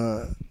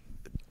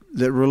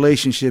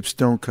relationships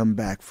don't come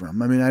back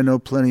from. I mean, I know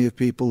plenty of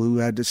people who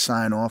had to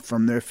sign off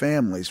from their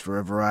families for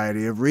a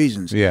variety of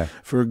reasons,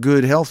 for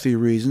good, healthy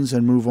reasons,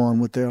 and move on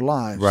with their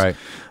lives. Right.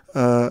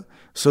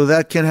 So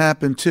that can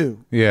happen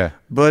too. Yeah.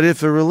 But if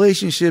the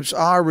relationships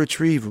are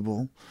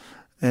retrievable,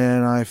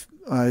 and I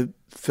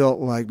felt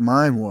like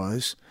mine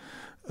was,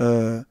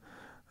 then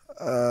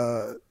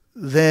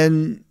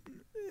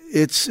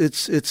it's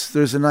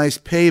there's a nice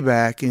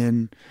payback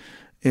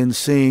in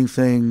seeing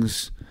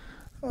things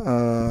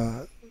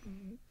come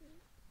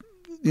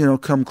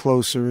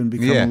closer and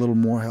become a little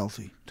more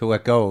healthy. To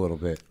let go a little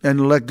bit.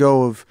 And let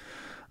go of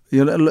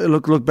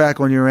look back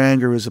on your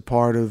anger as a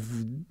part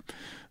of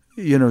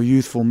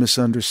youthful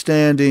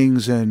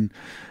misunderstandings and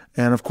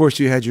of course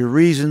you had your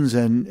reasons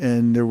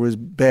and there was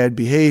bad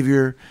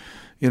behavior.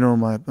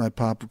 My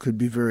papa could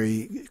be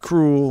very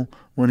cruel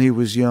when he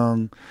was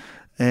young,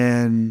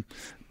 and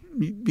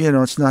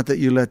it's not that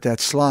you let that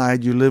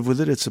slide. You live with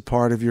it. It's a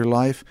part of your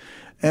life.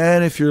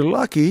 And if you're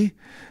lucky,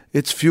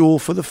 it's fuel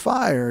for the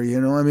fire.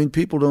 I mean,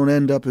 people don't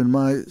end up in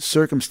my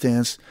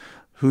circumstance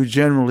who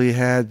generally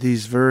had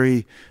these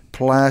very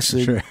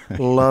placid,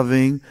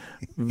 loving,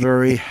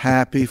 very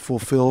happy,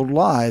 fulfilled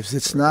lives.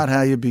 It's not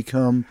how you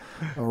become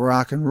a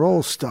rock and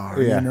roll star.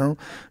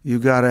 You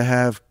got to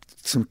have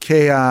some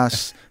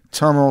chaos,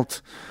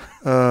 tumult,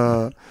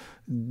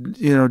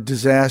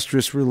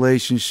 disastrous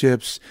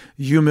relationships,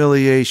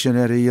 humiliation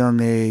at a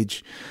young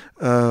age,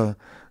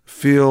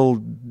 feel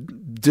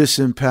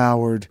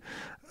disempowered,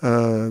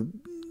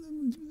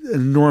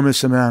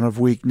 enormous amount of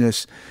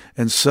weakness,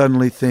 and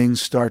suddenly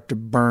things start to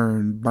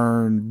burn.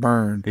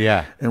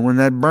 Yeah. And when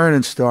that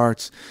burning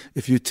starts,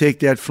 if you take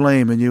that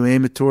flame and you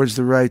aim it towards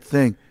the right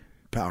thing,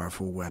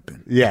 powerful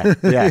weapon. Yeah.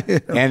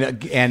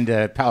 And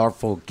a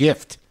powerful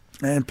gift.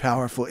 And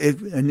powerful.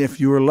 And if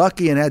you were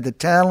lucky and had the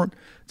talent,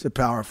 it's a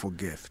powerful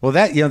gift. Well,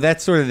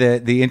 that's sort of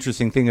the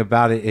interesting thing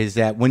about it, is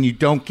that when you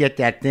don't get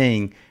that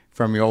thing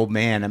from your old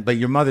man, but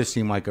your mother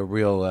seemed like a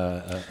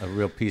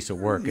real piece of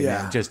work,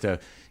 and just a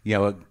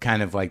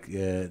kind of like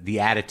the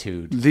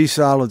attitude, the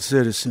solid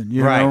citizen,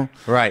 you know,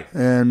 right,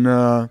 and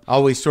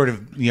always sort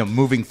of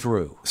moving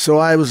through. So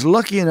I was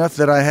lucky enough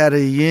that I had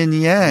a yin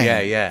yang.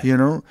 Yeah. You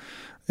know,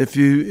 if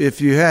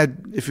you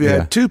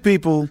had two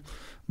people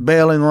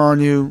bailing on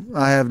you,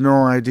 I have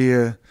no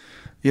idea.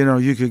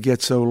 You could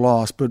get so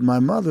lost. But my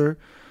mother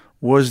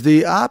was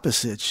the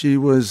opposite. She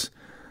was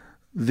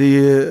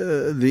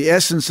the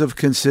essence of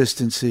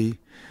consistency,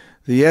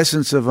 the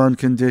essence of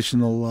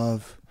unconditional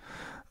love,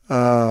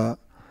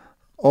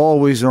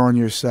 always on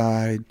your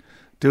side,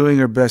 doing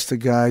her best to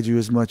guide you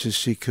as much as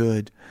she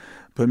could,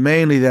 but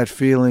mainly that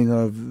feeling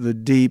of the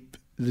deep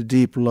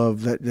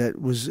love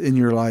that was in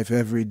your life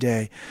every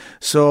day.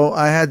 So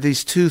I had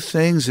these two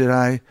things that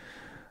I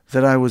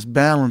was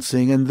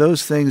balancing, and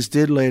those things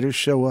did later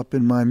show up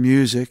in my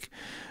music,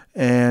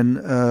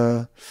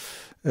 and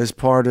as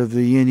part of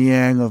the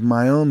yin-yang of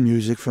my own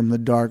music, from the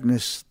dark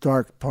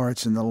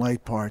parts and the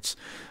light parts.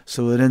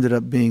 So it ended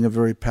up being a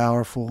very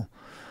powerful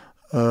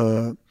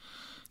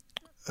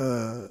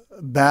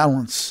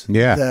balance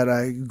that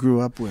I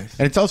grew up with.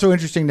 And it's also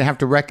interesting to have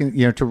to reckon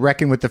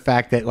with the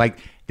fact that like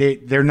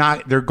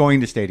they're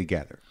going to stay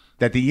together.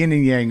 That the yin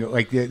and yang,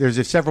 like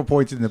there's several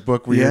points in the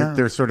book where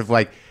they're sort of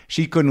like,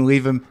 she couldn't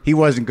leave him, he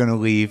wasn't going to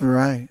leave,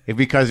 right?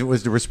 Because it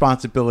was the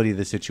responsibility of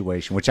the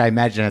situation, which I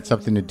imagine had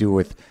something to do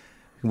with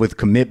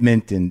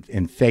commitment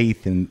and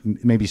faith and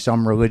maybe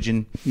some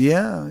religion.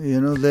 Yeah,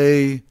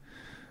 it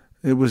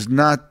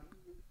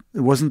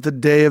wasn't the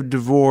day of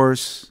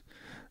divorce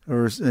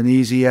or an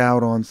easy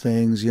out on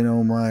things.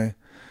 My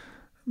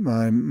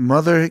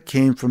mother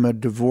came from a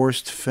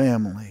divorced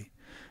family,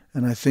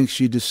 and I think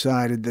she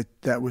decided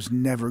that was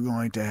never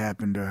going to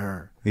happen to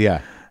her.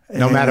 Yeah,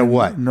 no matter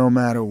what. No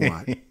matter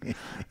what.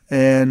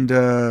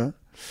 And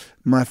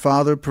my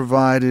father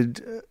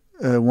provided...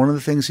 one of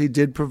the things he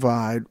did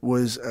provide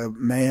was a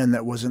man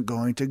that wasn't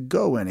going to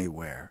go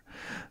anywhere.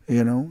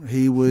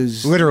 He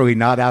was literally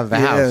not out of the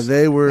house.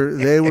 Yeah,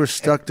 they were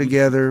stuck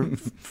together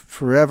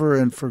forever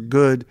and for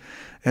good,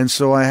 and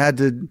so I had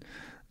to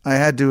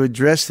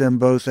address them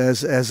both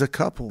as a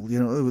couple.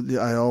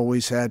 I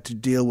always had to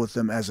deal with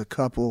them as a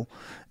couple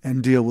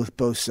and deal with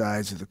both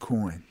sides of the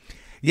coin.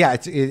 Yeah,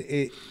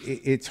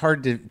 it's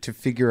hard to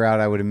figure out.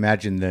 I would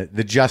imagine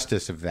the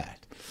justice of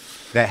that.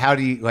 That how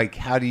do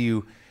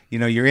you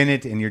you're in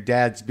it, and your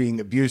dad's being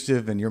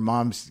abusive, and your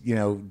mom's,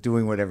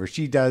 doing whatever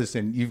she does,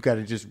 and you've got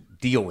to just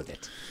deal with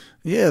it.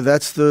 Yeah,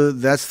 that's the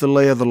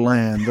lay of the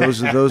land.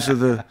 Those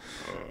are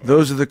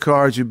the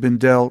cards you've been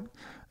dealt.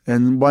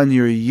 And when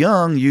you're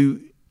young,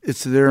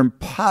 they're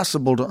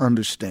impossible to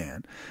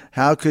understand.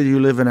 How could you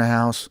live in a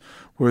house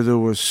where there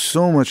was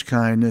so much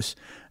kindness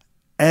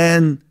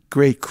and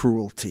great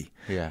cruelty?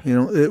 Yeah.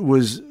 It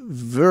was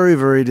very,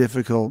 very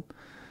difficult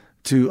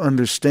to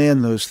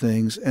understand those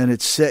things, and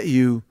it set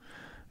you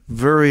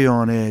very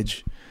on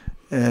edge.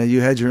 You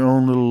had your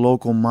own little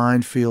local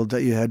minefield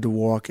that you had to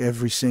walk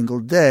every single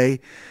day,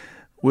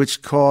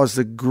 which caused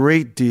a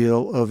great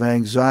deal of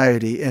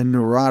anxiety and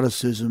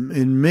neuroticism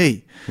in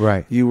me.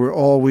 Right. You were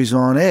always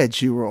on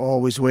edge. You were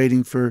always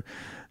waiting for,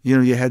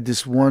 you had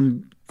this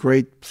one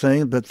great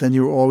thing, but then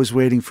you were always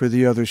waiting for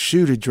the other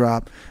shoe to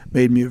drop.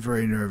 Made me a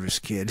very nervous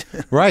kid.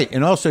 Right.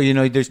 And also,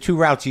 there's two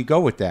routes you go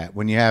with that.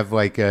 When you have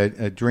like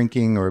a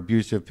drinking or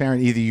abusive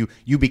parent, either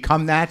you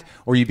become that,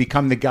 or you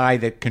become the guy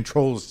that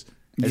controls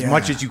as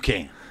much as you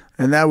can.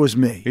 And that was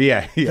me.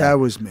 Yeah. That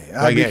was me.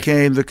 I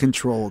became the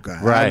control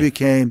guy. Right. I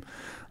became,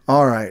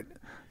 all right,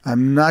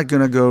 I'm not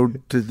going to go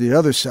to the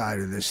other side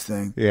of this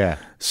thing. Yeah.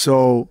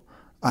 So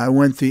I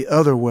went the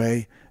other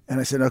way, and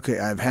I said, okay,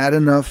 I've had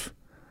enough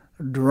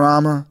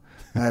drama.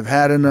 I've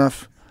had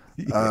enough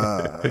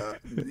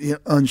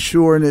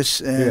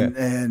unsureness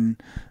and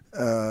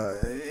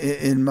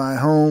in my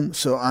home.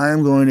 So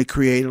I'm going to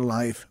create a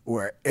life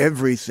where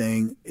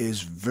everything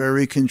is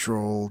very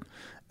controlled,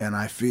 and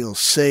I feel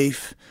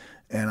safe,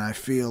 and I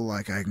feel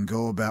like I can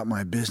go about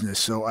my business.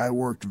 So I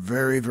worked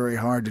very, very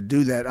hard to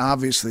do that.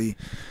 Obviously,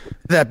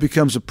 that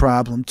becomes a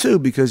problem too,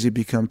 because you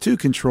become too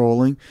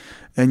controlling,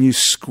 and you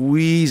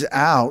squeeze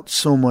out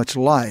so much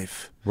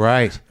life.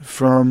 Right.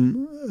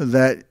 From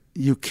that,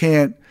 you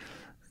can't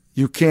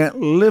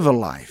live a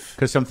life.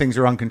 Because some things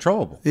are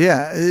uncontrollable.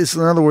 Yeah. In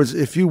other words,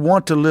 if you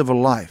want to live a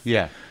life,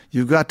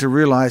 you've got to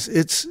realize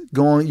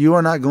you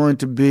are not going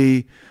to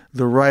be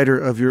the writer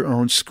of your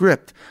own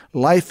script.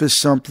 Life is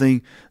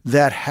something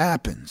that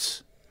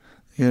happens.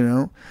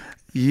 You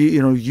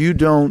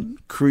don't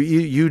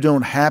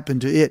happen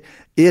to it.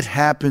 It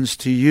happens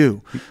to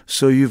you.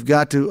 So you've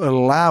got to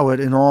allow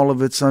it in all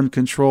of its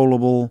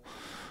uncontrollable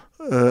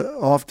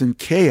often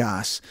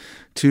chaos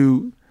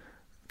to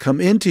come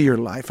into your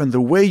life. And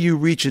the way you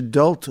reach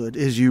adulthood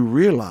is you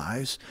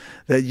realize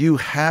that you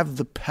have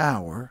the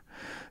power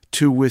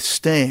to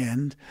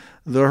withstand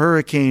the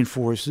hurricane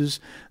forces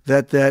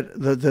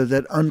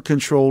that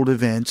uncontrolled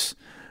events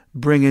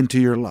bring into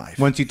your life.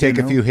 Once you take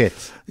a few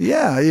hits.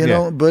 Yeah, you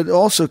know, but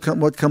also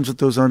what comes with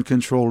those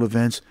uncontrolled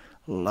events?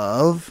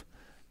 Love,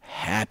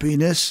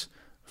 happiness,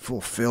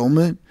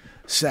 fulfillment,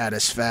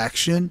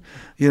 satisfaction.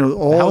 You know,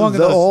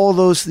 all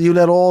those you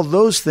let all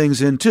those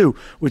things in too,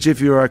 which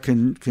if you're a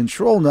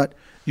control nut,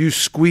 you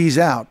squeeze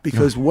out,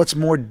 because what's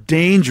more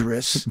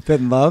dangerous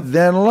than love?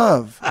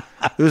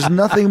 There's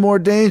nothing more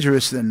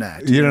dangerous than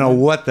that. You don't know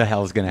what the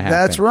hell's going to happen.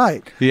 That's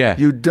right. Yeah.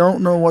 You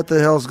don't know what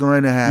the hell's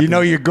going to happen. You know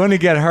you're going to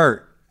get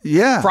hurt.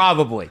 Yeah.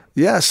 Probably.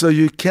 Yeah, so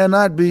you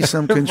cannot be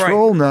some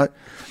control nut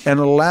and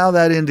allow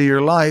that into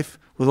your life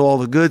with all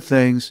the good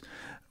things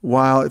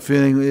while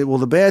feeling, well,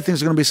 the bad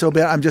things are going to be so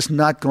bad, I'm just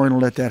not going to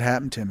let that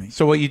happen to me.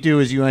 So what you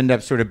do is you end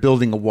up sort of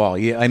building a wall.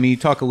 I mean, you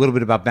talk a little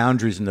bit about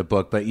boundaries in the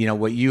book, but, you know,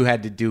 what you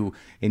had to do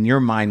in your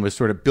mind was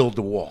sort of build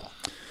a wall.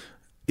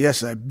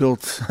 Yes, I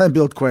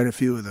built quite a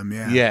few of them,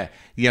 yeah. Yeah,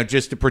 you know,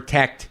 just to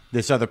protect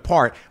this other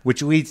part,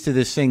 which leads to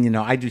this thing, you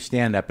know, I do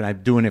stand-up, and I've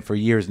been doing it for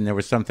years, and there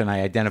was something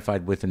I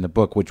identified with in the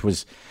book, which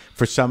was,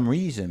 for some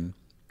reason,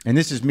 and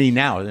this is me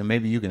now, and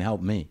maybe you can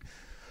help me.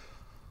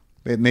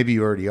 Maybe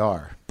you already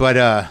are.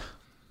 But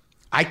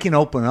I can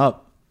open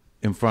up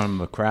in front of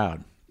a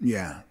crowd.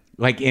 Yeah.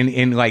 Like,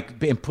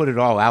 and put it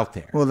all out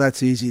there. Well,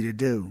 that's easy to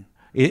do.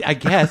 I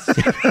guess,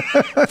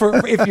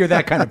 if you're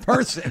that kind of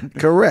person.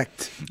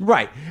 Correct.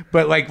 Right.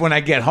 But like when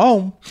I get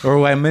home or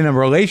when I'm in a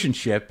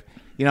relationship,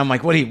 you know, I'm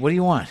like, what do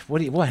you want?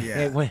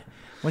 Yeah.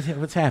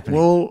 What's happening?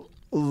 Well,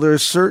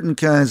 there's certain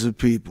kinds of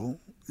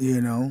people,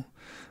 you know,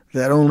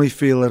 that only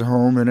feel at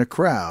home in a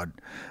crowd.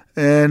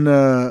 And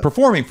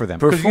performing for them.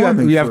 Because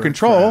you have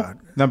control,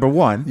 number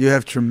one. You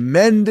have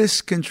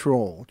tremendous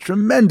control.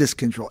 Tremendous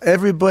control.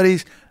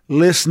 Everybody's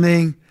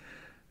listening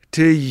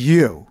to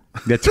you.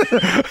 That's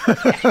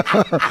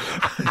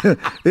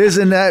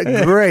Isn't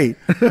that great?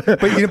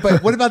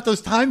 but what about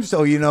those times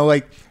though? You know,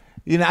 like,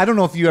 you know, I don't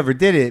know if you ever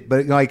did it,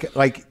 but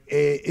like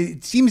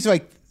it seems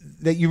like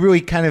that you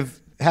really kind of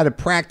had a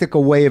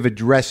practical way of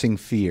addressing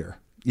fear.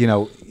 You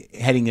know,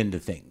 heading into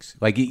things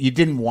like you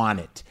didn't want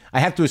it. I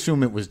have to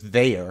assume it was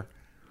there,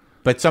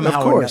 but somehow,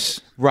 of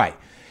course, right.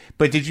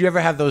 But did you ever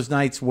have those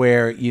nights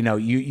where, you know,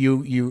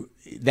 you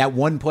that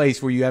one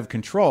place where you have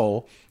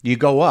control, you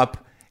go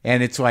up?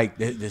 And it's like,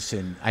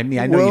 listen, I mean,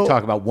 I know you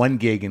talk about one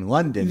gig in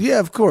London. Yeah,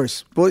 of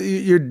course. But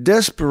your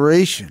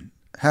desperation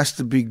has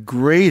to be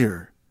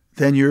greater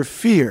than your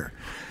fear.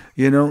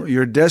 You know,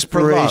 your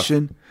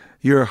desperation,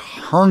 your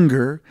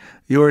hunger,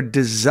 your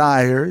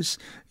desires,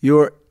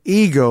 your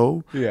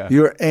ego,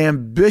 your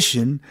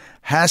ambition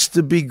has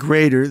to be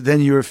greater than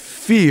your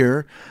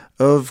fear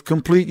of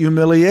complete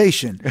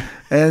humiliation.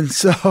 And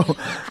so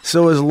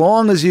as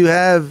long as you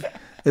have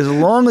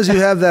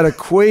that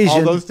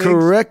equation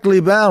correctly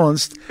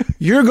balanced,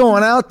 you're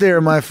going out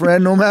there, my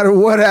friend, no matter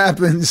what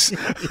happens.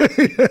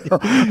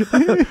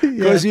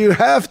 Because you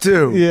have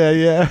to.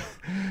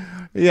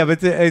 Yeah,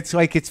 but it's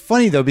like, it's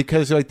funny though,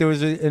 because like there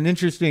was an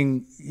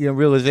interesting, you know,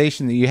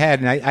 realization that you had,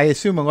 and I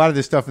assume a lot of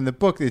this stuff in the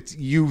book, it's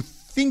you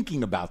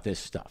thinking about this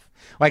stuff.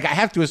 Like I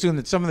have to assume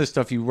that some of the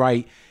stuff you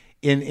write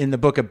in the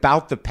book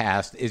about the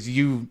past is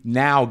you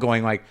now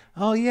going like,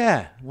 oh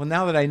yeah, well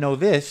now that I know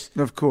this,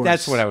 of course,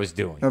 that's what I was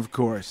doing. Of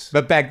course.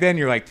 But back then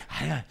you're like,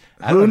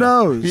 who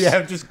knows? Yeah,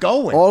 I'm just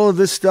going. All of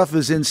this stuff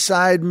is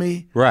inside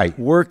me, right?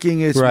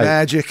 Working its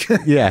magic.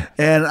 Yeah.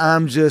 And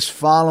I'm just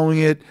following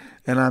it,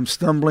 and I'm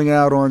stumbling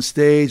out on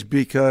stage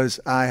because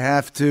I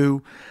have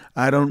to.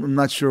 I'm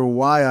not sure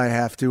why I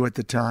have to at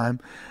the time.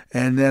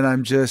 And then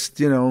I'm just,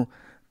 you know,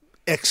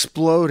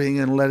 exploding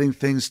and letting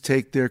things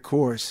take their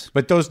course.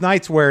 But those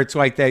nights where it's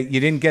like that, you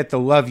didn't get the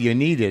love you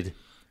needed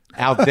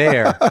out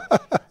there,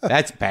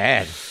 that's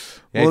bad.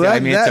 Well, I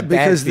mean, it's a bad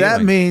because feeling.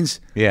 that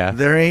means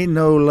there ain't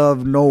no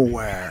love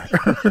nowhere.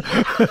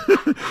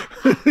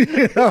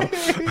 You know,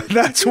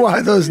 that's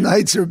why those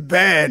nights are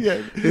bad.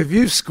 Yeah. If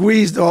you've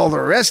squeezed all the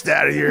rest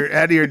out of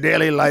your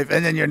daily life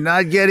and then you're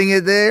not getting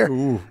it there,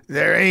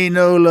 there ain't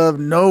no love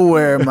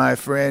nowhere, my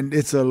friend.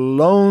 It's a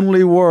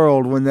lonely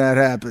world when that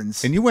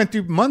happens. And you went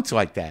through months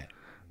like that.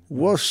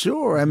 Well,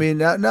 sure. I mean,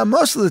 now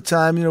most of the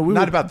time, you know,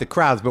 not about the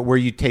crowds, but where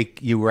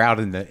you were out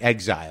in the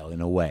exile in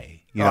a way.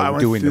 You know, I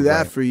went through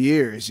that for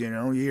years, you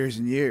know, years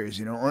and years,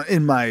 you know,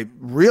 in my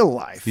real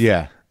life.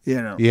 Yeah.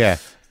 You know. Yeah.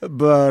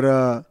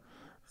 But,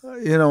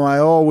 you know, I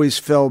always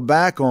fell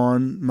back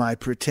on my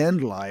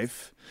pretend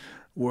life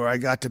where I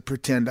got to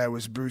pretend I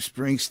was Bruce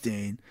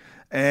Springsteen.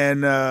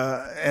 And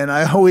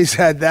I always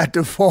had that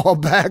to fall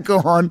back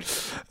on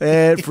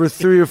for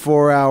 3 or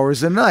 4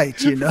 hours a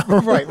night, you know.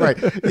 Right.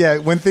 Yeah,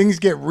 when things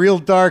get real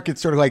dark,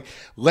 it's sort of like,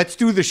 let's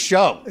do the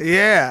show.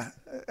 Yeah.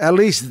 At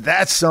least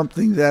that's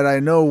something that I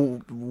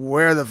know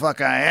where the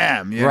fuck I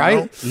am, you right?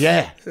 know?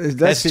 Yeah.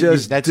 Let's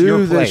just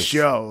do the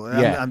show.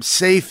 Yeah. I'm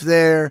safe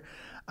there.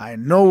 I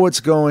know what's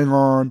going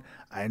on.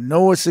 I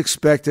know what's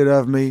expected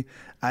of me.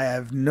 I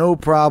have no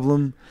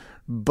problem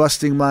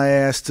busting my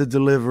ass to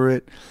deliver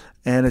it.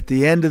 And at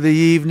the end of the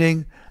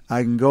evening,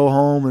 I can go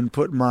home and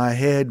put my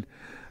head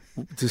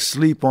to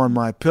sleep on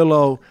my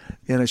pillow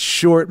in a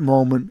short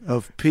moment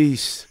of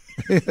peace.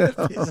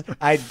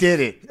 I did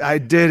it. I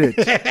did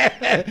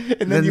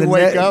it. And then you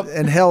wake up.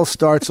 And hell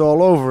starts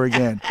all over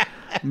again.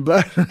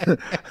 But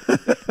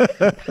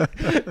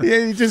yeah,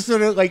 you just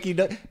sort of like,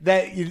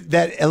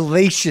 that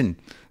elation,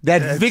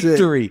 that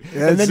victory.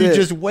 And then you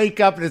just wake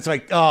up and it's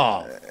like,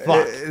 oh,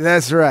 fuck.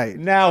 That's right.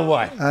 Now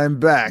what? I'm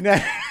back.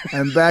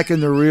 I'm back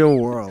in the real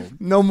world.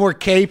 No more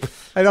cape.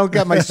 I don't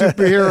got my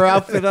superhero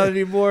outfit on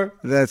anymore.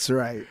 That's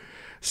right.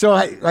 So,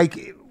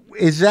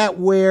 is that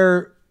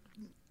where,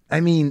 I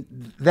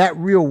mean, that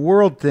real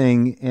world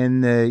thing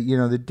and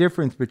the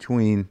difference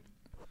between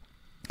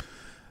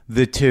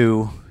the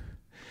two,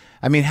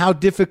 I mean, how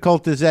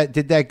difficult did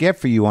that get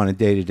for you on a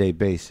day-to-day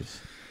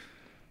basis?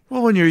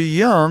 Well, when you're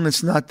young,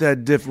 it's not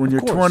that different. When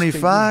you're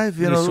 25,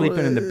 you're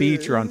sleeping in the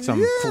beach or on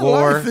some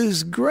floor. Life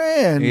is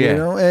grand,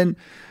 and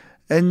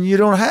you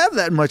don't have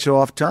that much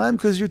off time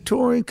because you're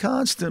touring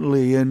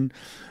constantly, and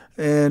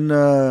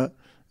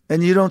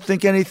you don't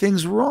think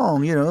anything's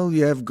wrong.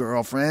 You have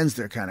girlfriends;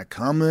 they're kind of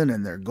coming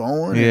and they're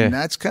going, and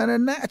that's kind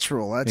of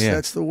natural.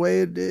 That's the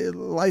way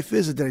life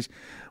is nowadays.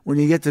 When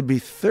you get to be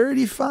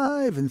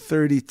 35 and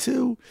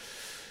 32,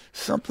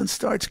 something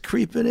starts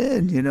creeping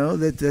in,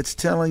 that's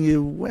telling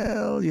you,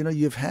 well,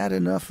 you've had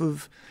enough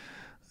of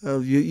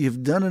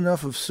you've done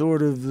enough of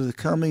sort of the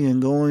coming and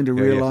going to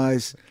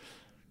realize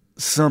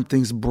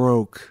something's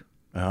broke.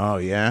 Oh,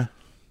 yeah?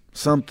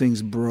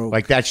 Something's broke.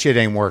 Like that shit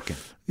ain't working.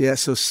 Yeah,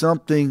 so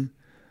something's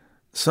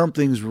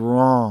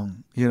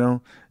wrong,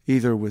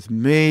 either with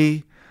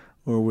me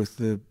or with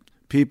the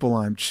people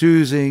I'm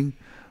choosing,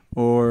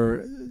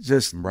 or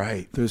just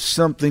there's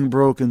something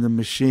broke in the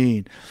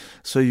machine.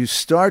 So you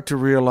start to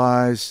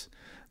realize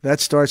that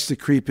starts to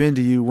creep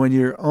into you when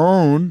you're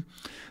own.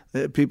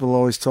 People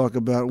always talk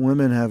about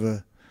women have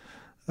a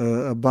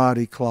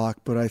body clock,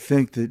 but I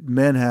think that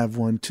men have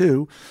one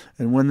too.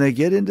 And when they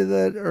get into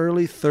that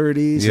early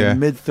 30s and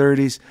mid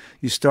 30s,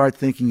 you start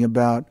thinking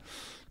about,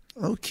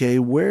 okay,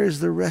 where's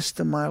the rest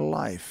of my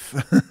life?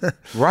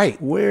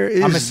 Right. Where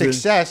is I'm a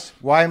success.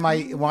 Why am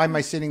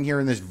I sitting here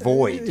in this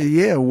void?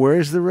 Yeah,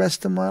 where's the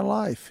rest of my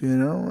life,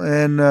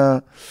 And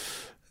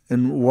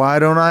why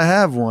don't I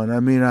have one? I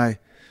mean,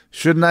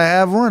 shouldn't I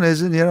have one?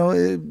 Isn't,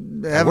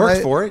 I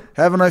worked for it.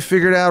 Haven't I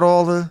figured out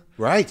all the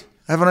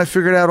Haven't I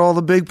figured out all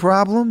the big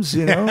problems,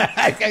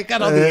 I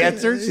got all the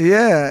answers.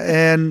 Yeah,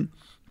 and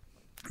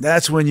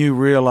that's when you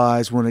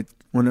realize when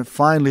it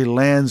finally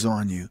lands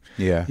on you,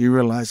 you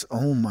realize,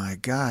 oh my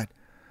God,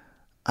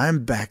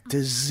 I'm back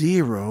to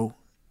zero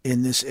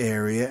in this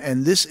area,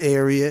 and this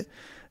area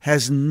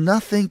has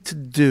nothing to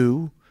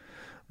do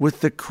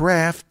with the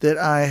craft that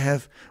I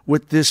have,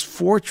 with this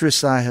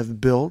fortress I have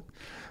built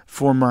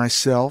for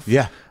myself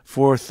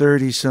for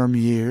 30-some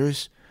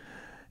years.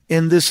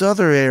 In this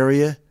other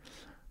area,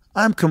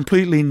 I'm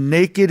completely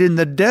naked in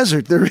the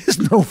desert. There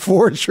is no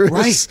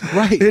fortress.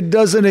 Right. It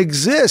doesn't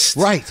exist.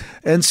 Right.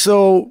 And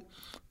so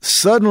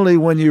suddenly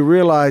when you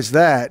realize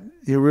that,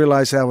 you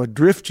realize how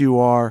adrift you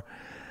are,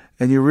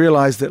 and you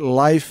realize that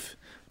life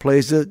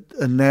plays a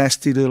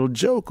nasty little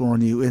joke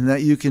on you, and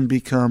that you can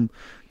become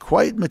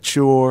quite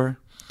mature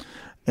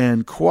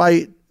and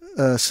quite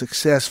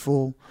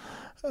successful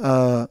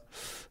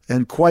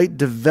and quite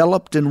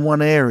developed in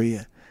one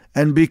area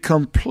and be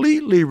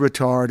completely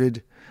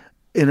retarded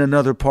in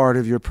another part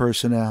of your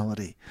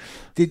personality.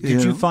 Did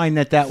you find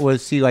that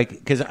was,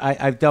 because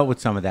I've dealt with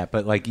some of that,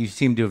 but you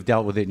seem to have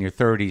dealt with it in your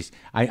 30s.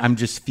 I'm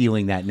just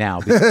feeling that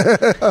now.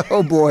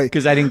 Oh, boy.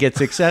 Because I didn't get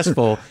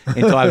successful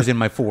until I was in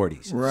my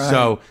 40s.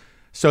 Right.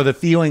 So the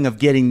feeling of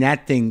getting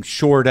that thing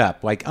shored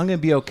up, I'm going to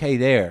be okay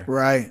there.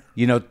 Right.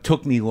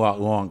 Took me a lot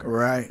longer.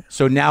 Right.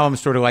 So now I'm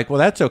sort of well,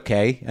 that's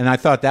okay. And I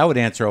thought that would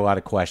answer a lot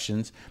of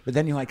questions. But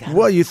then you're like,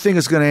 well, you think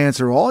it's going to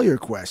answer all your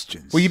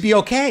questions. Well, you'd be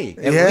okay,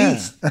 at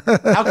least.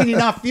 How can you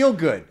not feel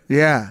good?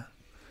 Yeah.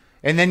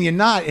 And then you're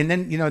not. And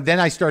then, then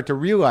I start to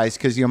realize,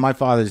 because, my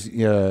father's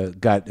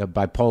got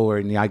bipolar,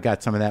 and I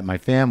got some of that in my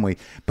family.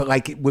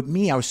 But with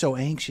me, I was so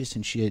anxious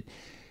and shit.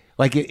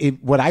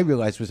 What I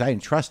realized was I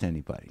didn't trust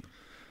anybody.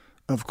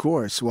 Of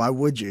course. Why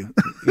would you?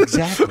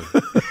 Exactly.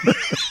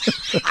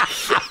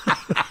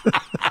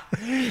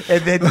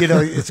 And then,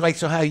 it's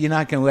so how you're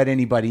not going to let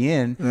anybody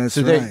in. That's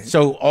right.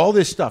 So all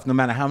this stuff, no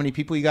matter how many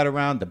people you got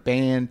around, the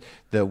band,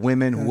 the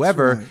women,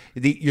 whoever,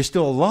 you're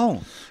still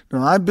alone.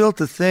 No, I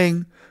built a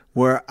thing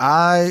where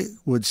I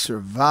would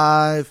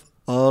survive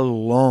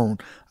alone.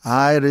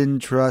 I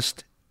didn't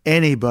trust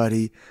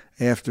anybody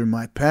after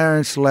my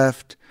parents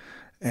left.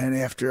 And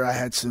after I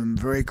had some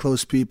very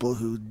close people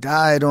who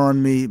died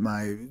on me,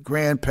 my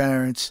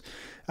grandparents,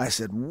 I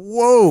said,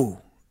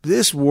 whoa,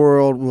 this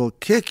world will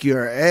kick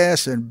your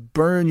ass and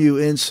burn you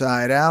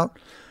inside out.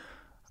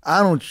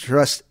 I don't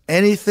trust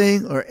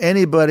anything or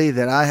anybody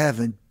that I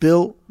haven't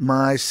built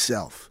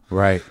myself.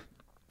 Right.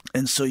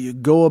 And so you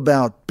go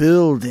about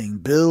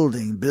building,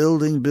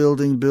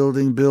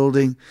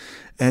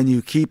 and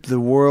you keep the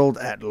world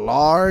at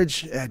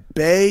large, at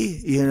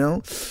bay,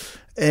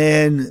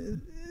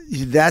 and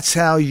that's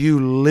how you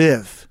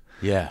live.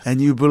 Yeah.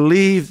 And you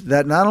believe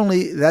that not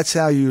only that's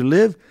how you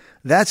live,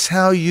 that's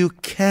how you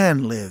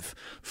can live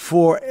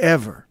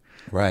forever.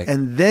 Right.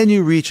 And then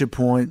you reach a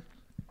point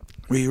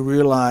where you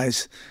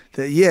realize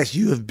that, yes,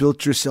 you have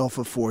built yourself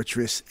a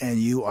fortress and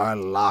you are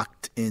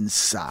locked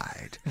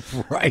inside.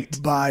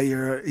 Right. By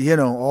your,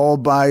 all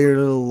by your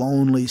little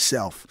lonely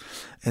self.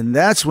 And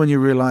that's when you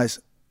realize,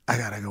 I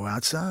got to go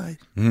outside.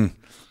 I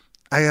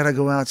got to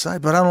go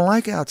outside, but I don't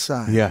like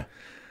outside. Yeah.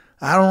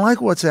 I don't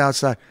like what's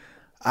outside.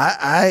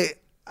 I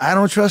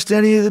don't trust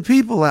any of the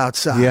people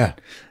outside. Yeah.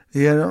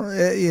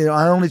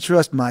 I only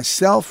trust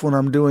myself when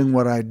I'm doing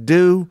what I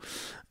do.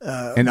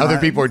 And other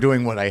people are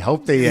doing what I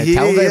hope they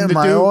tell them to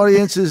my do. My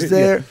audience is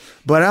there. Yeah.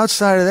 But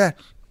outside of that,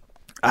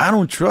 I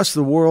don't trust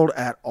the world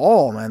at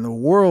all, man. The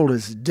world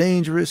is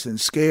dangerous and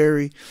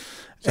scary.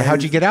 So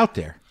how'd you get out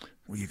there?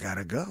 Well, you got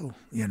to go.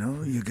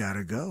 You got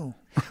to go.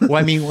 Well,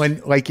 I mean,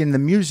 when like in the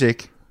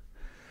music,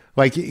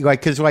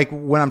 because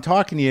when I'm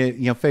talking to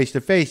you, face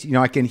to face,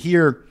 I can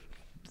hear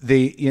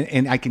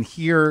and I can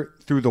hear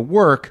through the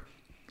work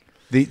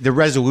the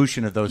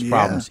resolution of those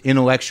problems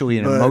intellectually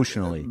and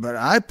emotionally. But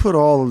I put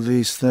all of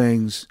these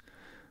things,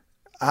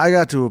 I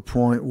got to a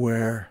point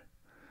where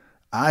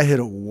I hit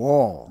a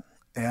wall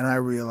and I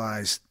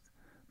realized,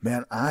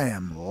 man, I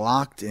am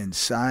locked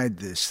inside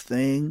this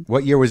thing.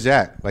 What year was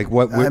that? Like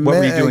what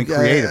were you doing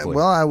creatively?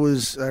 I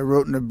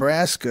wrote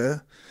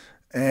Nebraska,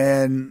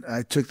 and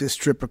I took this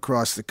trip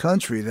across the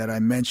country that I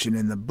mentioned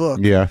in the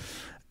book. Yeah.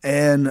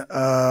 And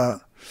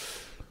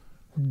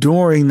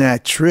during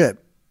that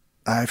trip,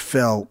 I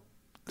felt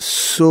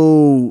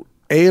so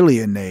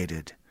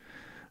alienated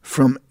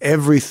from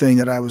everything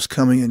that I was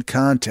coming in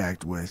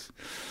contact with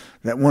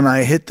that when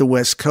I hit the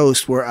West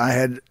Coast, where I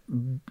had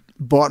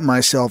bought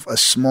myself a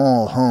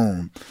small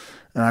home,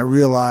 and I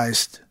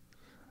realized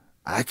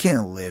I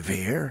can't live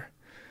here.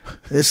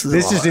 This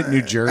isn't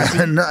New Jersey.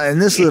 And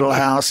this little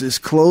house is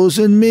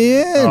closing me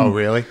in. Oh,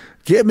 really?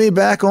 Get me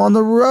back on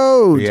the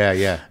road.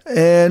 Yeah.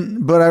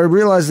 But I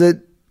realized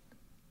that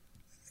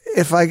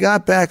if I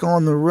got back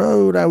on the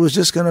road, I was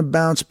just going to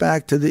bounce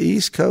back to the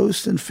East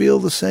Coast and feel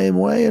the same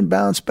way and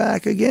bounce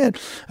back again.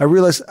 I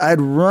realized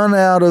I'd run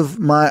out of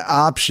my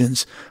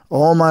options.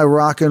 All my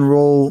rock and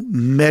roll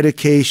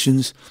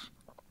medications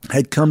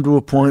had come to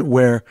a point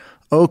where,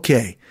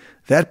 okay,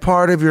 that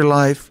part of your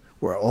life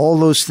where all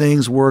those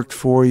things worked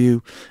for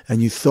you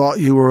and you thought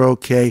you were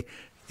okay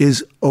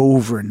is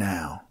over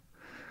now.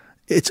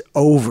 It's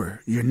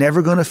over. You're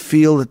never going to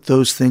feel that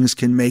those things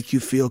can make you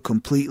feel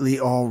completely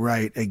all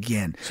right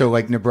again. So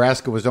like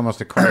Nebraska was almost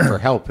a cry for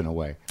help in a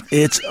way.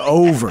 It's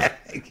over.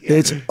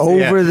 It's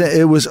over. Yeah.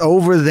 It was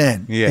over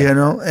then,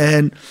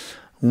 And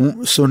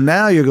so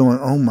now you're going,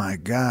 oh my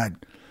God,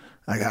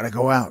 I got to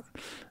go out.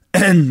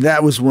 And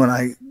that was when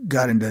I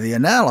got into the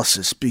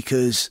analysis,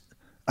 because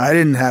I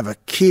didn't have a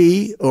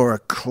key or a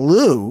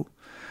clue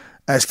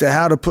as to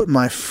how to put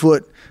my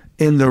foot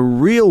in the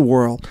real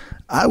world.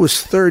 I was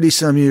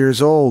 30-some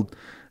years old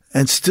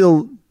and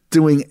still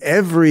doing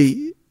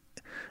every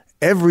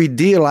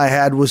deal I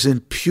had was in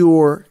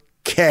pure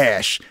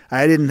cash.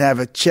 I didn't have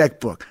a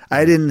checkbook.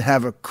 I didn't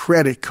have a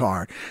credit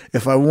card.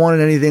 If I wanted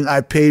anything,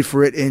 I paid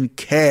for it in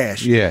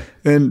cash. Yeah.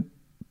 And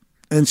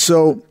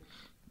so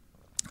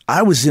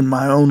I was in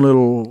my own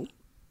little,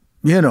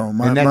 my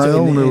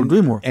own little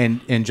dream world.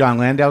 And John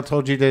Landau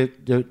told you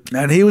to...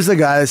 And he was the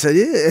guy that said,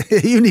 yeah,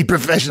 you need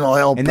professional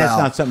help, And that's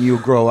not something you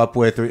would grow up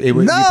with. Or you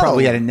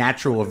probably had a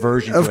natural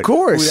aversion to it. Of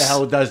course. Who the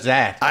hell does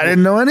that? I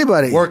didn't know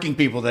anybody. Working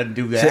people didn't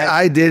do that. See,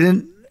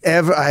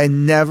 I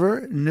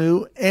never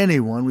knew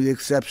anyone, with the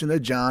exception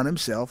of John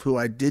himself, who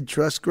I did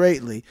trust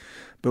greatly.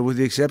 But with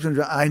the exception of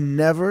John, I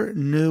never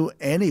knew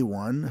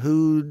anyone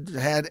who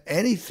had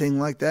anything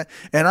like that.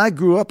 And I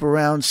grew up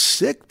around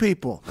sick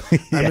people.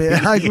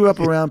 I grew up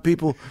around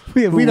people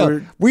we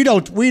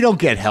don't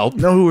get help.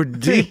 No, who were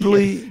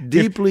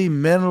deeply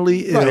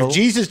mentally ill. Right, if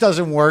Jesus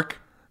doesn't work,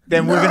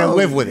 then we're going to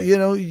live with it.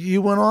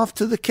 You went off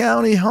to the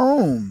county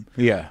home.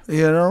 Yeah.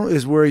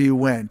 Is where you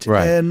went.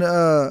 Right. And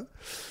I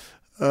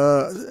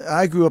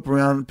grew up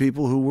around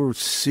people who were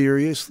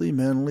seriously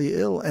mentally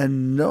ill,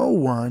 and no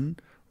one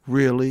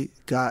really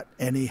got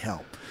any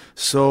help.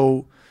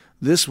 So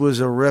this was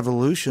a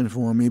revolution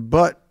for me,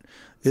 but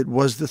it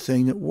was the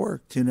thing that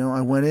worked.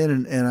 I went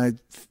in and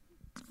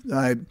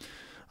I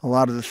a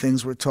lot of the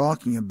things we're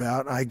talking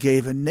about, I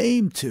gave a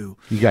name to.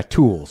 You got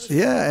tools.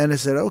 Yeah, and I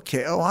said,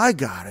 okay, I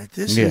got it.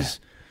 This is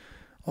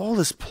all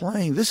this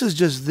playing. This is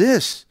just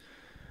this.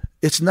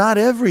 It's not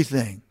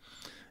everything.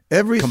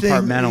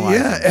 Compartmentalizing.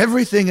 Yeah,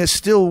 everything is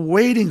still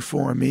waiting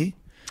for me.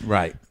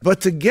 Right.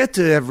 But to get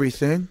to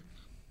everything,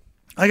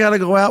 I got to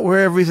go out where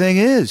everything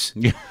is.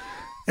 Yeah.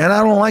 And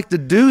I don't like to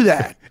do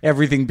that.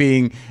 Everything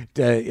being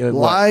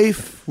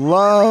life,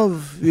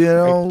 love,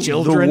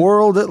 children. The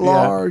world at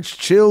large,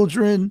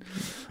 children,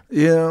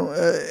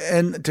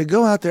 and to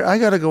go out there, I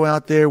got to go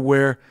out there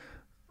where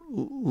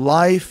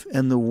life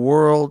and the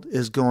world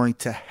is going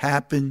to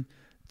happen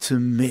to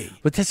me.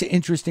 But that's an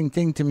interesting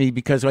thing to me,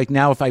 because like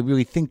now if I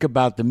really think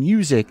about the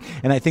music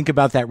and I think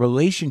about that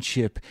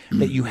relationship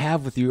that you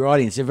have with your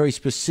audience, a very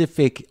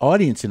specific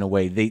audience in a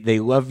way. They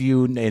love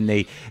you, and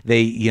they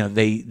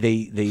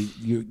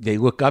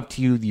look up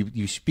to you.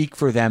 You speak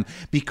for them,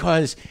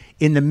 because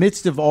in the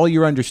midst of all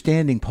your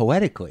understanding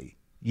poetically,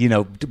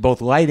 both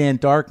light and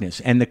darkness,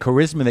 and the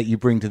charisma that you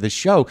bring to the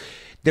show,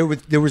 there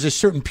was a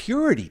certain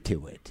purity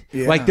to it.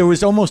 Yeah. Like there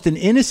was almost an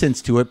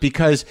innocence to it,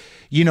 because,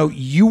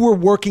 you were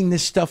working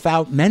this stuff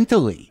out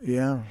mentally.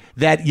 Yeah.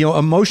 That,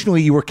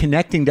 emotionally you were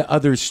connecting to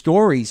others'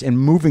 stories and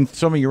moving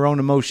some of your own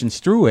emotions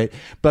through it.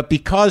 But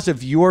because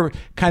of your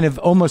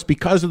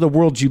because of the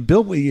world you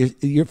built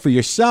for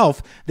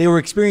yourself, they were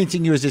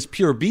experiencing you as this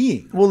pure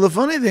being. Well, the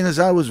funny thing is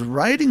I was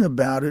writing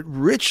about it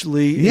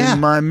richly in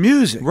my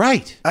music.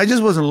 Right. I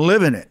just wasn't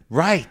living it.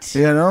 Right.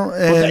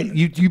 And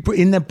you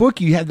in the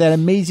book, you had that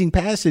amazing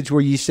passage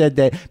where you said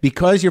that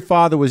because your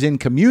father was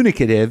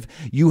incommunicative,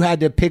 you had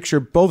to picture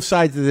both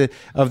sides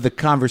of the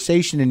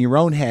conversation in your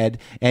own head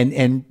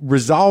and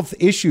resolve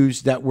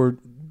issues that were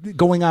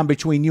going on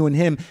between you and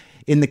him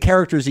in the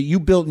characters that you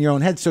built in your own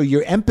head. So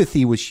your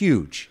empathy was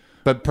huge,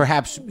 but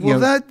perhaps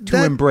too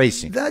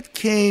embracing. That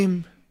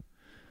came.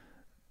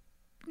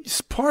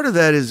 Part of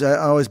that is I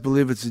always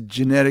believe it's a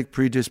genetic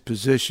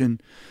predisposition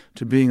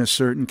to being a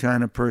certain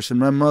kind of person.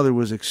 My mother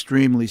was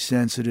extremely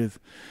sensitive.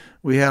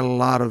 We had a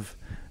lot of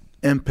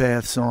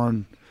empaths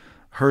on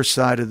her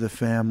side of the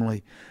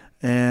family,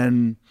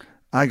 and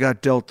I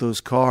got dealt those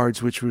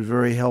cards, which were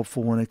very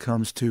helpful when it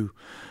comes to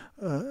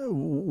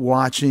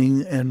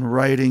watching and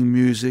writing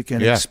music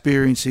and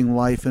experiencing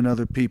life in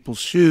other people's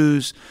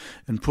shoes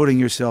and putting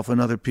yourself in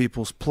other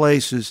people's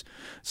places.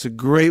 It's a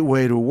great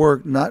way to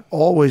work, not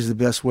always the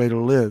best way to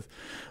live.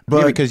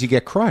 But because you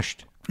get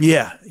crushed.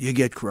 Yeah, you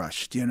get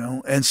crushed,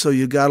 And so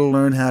you got to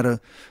learn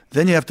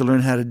then you have to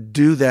learn how to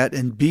do that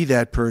and be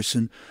that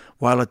person,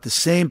 while at the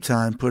same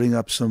time putting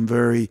up some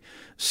very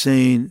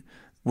sane,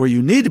 where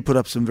you need to put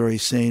up some very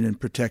sane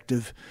and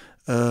protective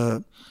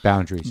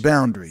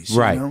boundaries,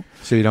 right?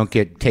 So you don't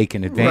get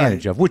taken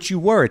advantage of, which you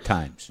were at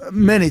times,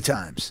 many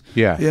times.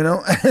 Yeah,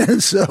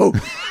 and so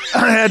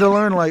I had to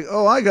learn,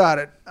 I got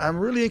it. I'm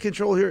really in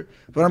control here,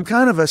 but I'm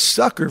kind of a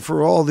sucker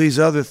for all these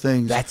other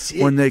things. That's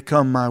it. When they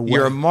come my way.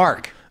 You're a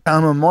Marc.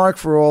 I'm a Marc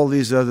for all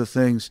these other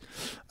things.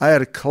 I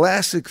had a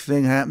classic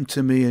thing happen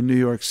to me in New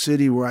York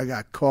City where I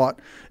got caught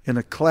in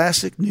a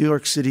classic New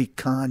York City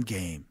con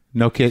game.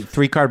 No kid,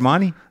 3-card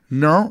money.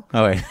 No.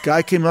 Oh, wait.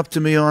 Guy came up to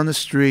me on the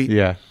street.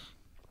 Yeah.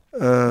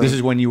 This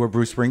is when you were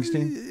Bruce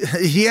Springsteen?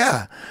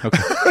 Yeah. Okay.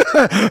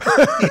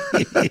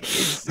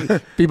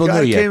 People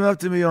knew you. Guy came up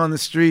to me on the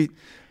street,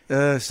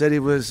 said he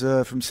was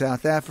from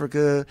South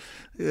Africa,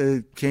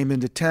 came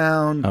into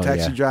town.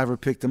 Taxi driver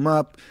picked him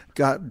up,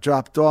 got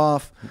dropped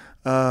off.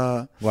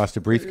 Lost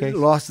a briefcase?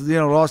 Lost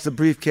the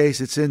briefcase.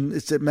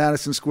 It's at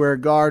Madison Square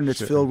Garden.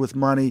 It's filled with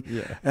money.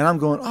 Yeah. And I'm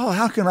going,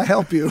 how can I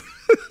help you?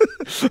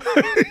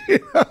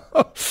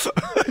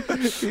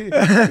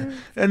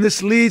 And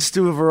this leads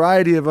to a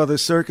variety of other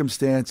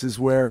circumstances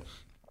where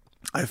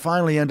I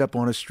finally end up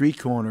on a street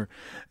corner,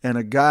 and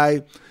a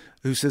guy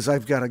who says,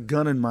 I've got a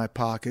gun in my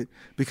pocket,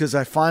 because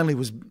I finally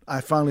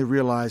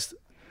realized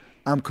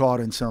I'm caught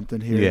in something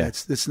here. Yeah.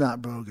 It's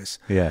not bogus.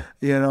 Yeah.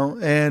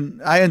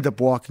 And I end up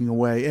walking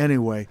away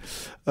anyway.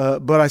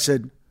 But I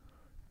said,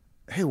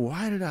 hey,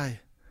 why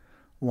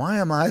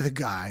am I the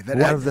guy that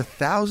out of the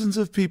thousands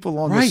of people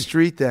on the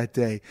street that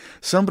day,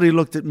 somebody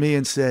looked at me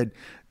and said,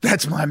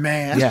 that's my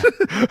man. Yeah.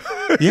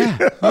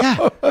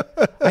 Yeah.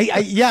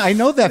 Yeah. I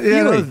know that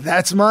feeling.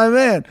 That's my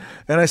man.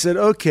 And I said,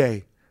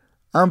 okay,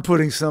 I'm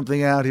putting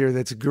something out here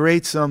that's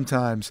great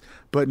sometimes,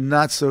 but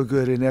not so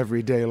good in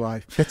everyday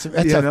life. That's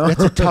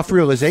a tough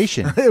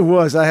realization. It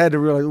was. I had to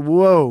realize,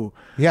 whoa.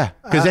 Yeah,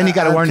 because then you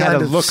got to learn how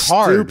to look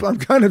hard. I'm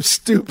kind of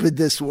stupid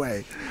this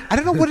way. I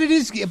don't know what it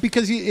is,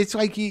 because it's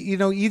like,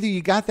 either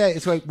you got that.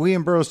 It's like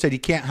William Burroughs said, you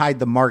can't hide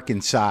the Marc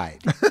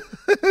inside.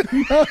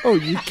 No,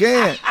 you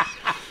can't.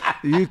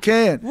 You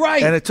can't.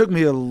 Right. And it took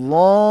me a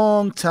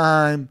long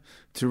time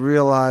to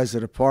realize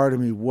that a part of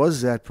me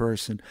was that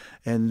person,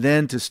 and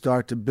then to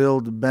start to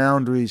build the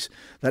boundaries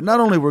that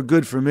not only were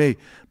good for me,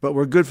 but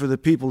were good for the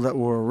people that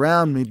were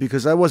around me,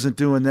 because I wasn't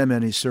doing them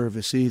any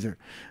service either,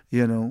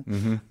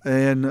 Mm-hmm.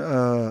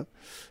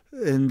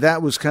 And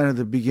that was kind of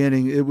the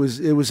beginning. It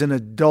was an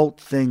adult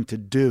thing to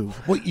do.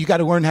 Well, you got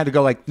to learn how to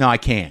go no, I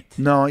can't.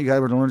 No, you got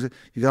to learn.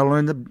 You got to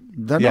learn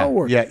the no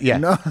word. Yeah.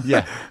 No,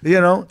 yeah.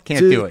 Can't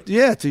do it.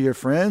 Yeah, to your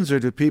friends or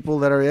to people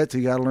that are you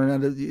got to learn how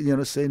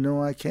to say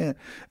no, I can't.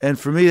 And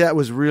for me, that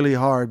was really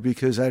hard,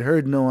 because I'd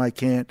heard no, I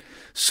can't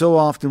so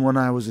often when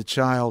I was a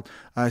child.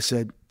 I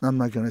said, I'm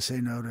not going to say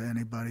no to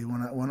anybody.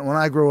 When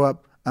I grow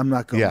up, I'm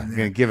not going. Yeah, I'm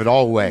going to give it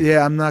all away.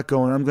 Yeah, I'm not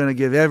going. I'm going to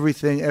give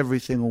everything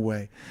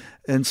away.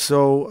 And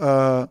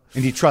so,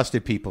 and you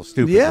trusted people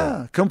stupidly.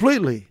 Yeah,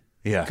 completely.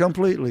 Yeah,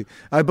 completely.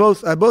 I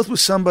both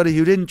was somebody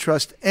who didn't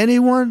trust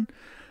anyone,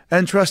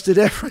 and trusted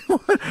everyone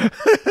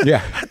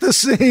at the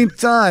same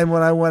time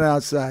when I went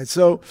outside.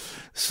 Well,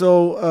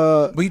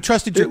 you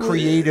trusted your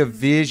creative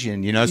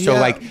vision, you know. So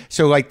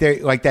like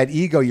that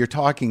ego you're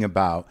talking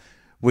about,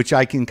 which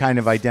I can kind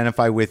of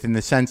identify with in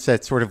the sense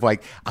that sort of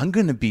like, I'm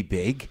going to be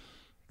big,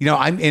 you know,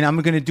 I'm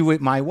going to do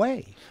it my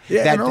way.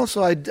 Yeah, and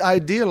also I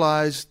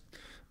idealized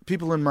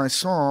people in my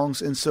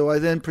songs, and so I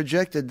then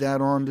projected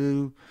that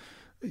onto,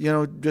 you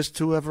know, just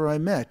whoever I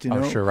met. You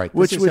know, sure, right.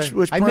 Which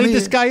I made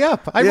this guy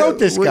up. I wrote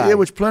this guy. Yeah,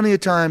 which plenty of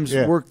times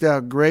worked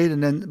out great,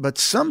 but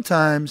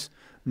sometimes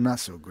not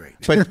so great.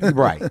 But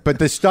right, but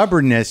the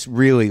stubbornness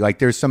really, like,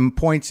 there's some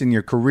points in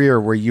your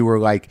career where you were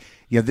like,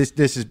 you know,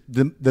 this is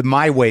the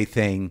my way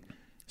thing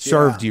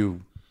served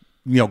you,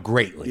 you know,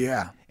 greatly.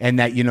 Yeah, and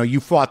that, you know, you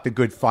fought the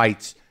good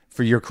fights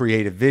for your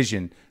creative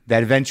vision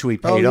that eventually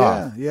paid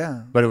off.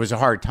 Yeah, but it was a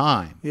hard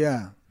time.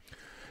 Yeah.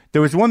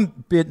 There was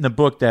one bit in the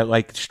book that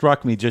like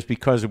struck me just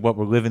because of what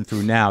we're living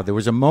through now. There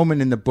was a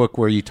moment in the book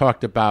where you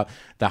talked about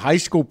the high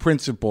school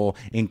principal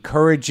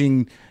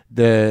encouraging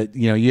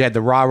you had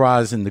the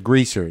rah-rahs and the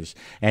greasers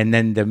and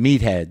then the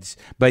meatheads.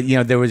 But, you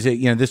know, there was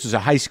this was a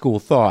high school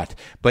thought.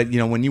 But, you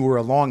know, when you were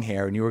a long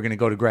hair and you were going to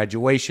go to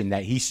graduation,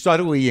 that he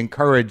subtly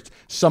encouraged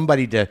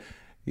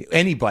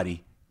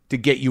anybody to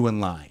get you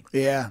in line.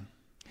 Yeah.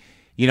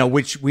 You know,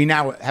 which we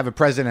now have a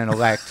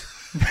president-elect.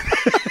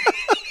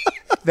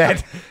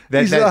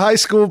 He's that high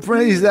school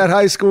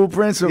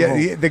principal.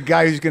 Yeah, the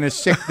guy who's going to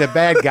sick the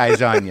bad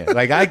guys on you.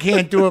 Like, I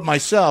can't do it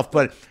myself,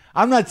 but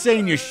I'm not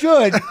saying you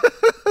should.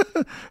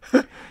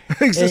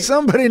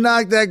 Somebody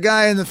knocked that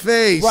guy in the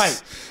face.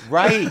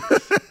 Right.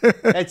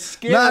 That's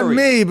scary. Not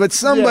me, but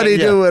somebody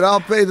do it. I'll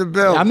pay the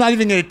bill. I'm not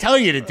even going to tell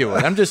you to do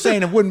it. I'm just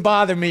saying it wouldn't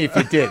bother me if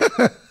you did.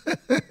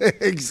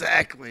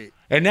 Exactly.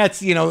 And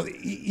that's, you know,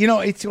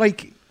 it's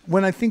like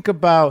when I think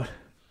about,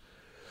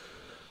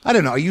 I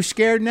don't know, are you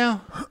scared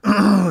now?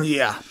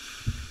 Yeah.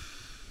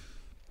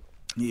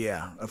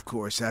 Yeah, of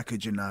course. How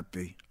could you not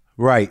be?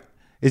 Right.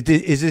 Is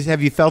this?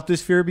 Have you felt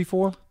this fear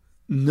before?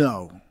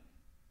 No.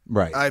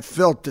 Right. I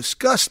felt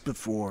disgust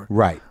before.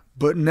 Right.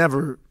 But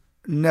never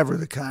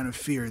the kind of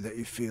fear that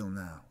you feel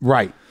now.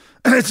 Right.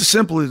 It's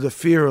simply the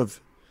fear of,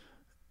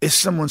 is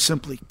someone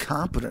simply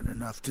competent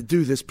enough to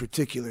do this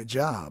particular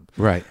job?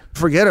 Right.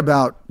 Forget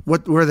about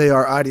where they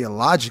are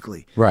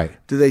ideologically. Right.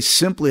 Do they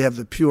simply have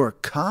the pure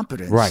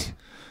competence? Right.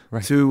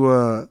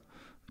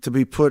 To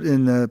be put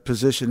in a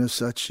position of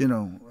such, you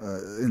know,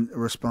 in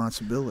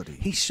responsibility.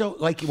 He's so,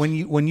 like, when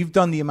you've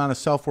done the amount of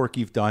self work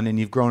you've done and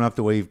you've grown up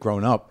the way you've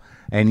grown up,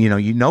 and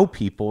you know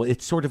people,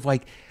 it's sort of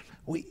like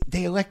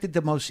they elected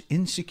the most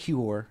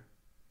insecure,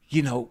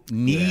 you know,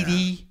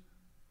 needy,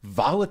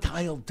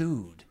 volatile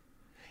dude,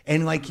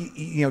 and like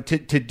you know to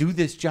do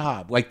this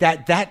job like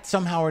that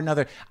somehow or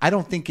another. I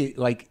don't think it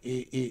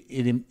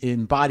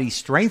embodies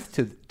strength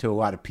to a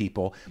lot of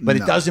people, but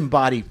it does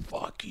embody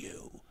fuck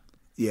you.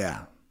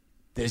 Yeah.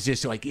 There's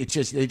just like they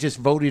just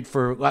voted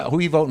for who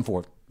are you voting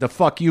for? The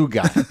fuck you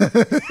guy.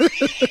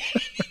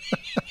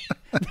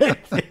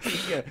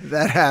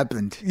 That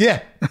happened.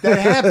 Yeah, that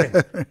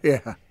happened.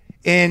 Yeah.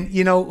 And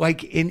you know,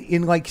 like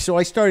in like, so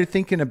I started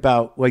thinking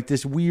about like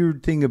this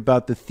weird thing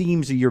about the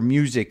themes of your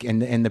music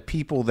and the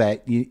people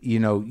that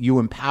you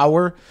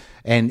empower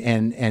and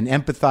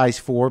empathize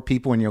for,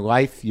 people in your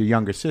life, your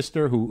younger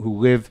sister who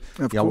live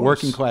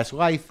working class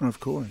life.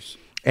 Of course.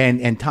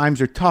 And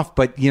times are tough,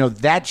 but you know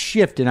that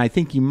shift, and I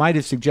think you might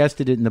have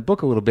suggested it in the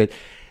book a little bit,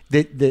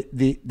 that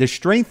the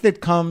strength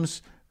that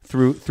comes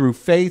through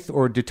faith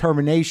or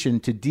determination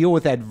to deal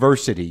with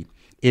adversity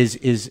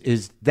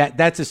is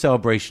that's a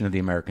celebration of the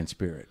American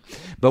spirit.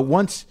 But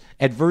once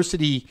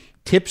adversity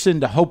tips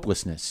into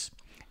hopelessness,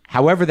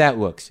 however that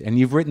looks, and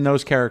you've written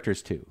those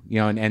characters too, you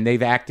know, and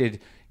they've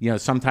acted, you know,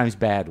 sometimes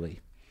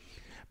badly,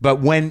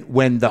 but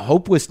when the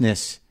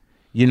hopelessness,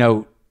 you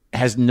know,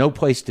 has no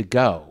place to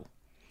go.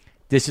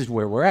 This is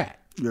where we're at.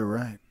 You're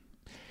right.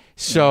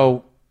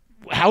 So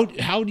how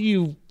do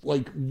you,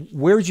 like,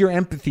 where's your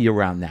empathy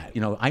around that?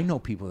 You know, I know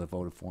people that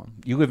voted for him.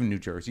 You live in New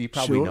Jersey. You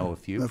probably know a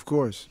few. Of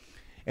course.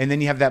 And then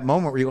you have that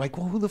moment where you're like,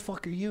 well, who the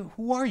fuck are you?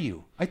 Who are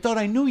you? I thought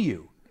I knew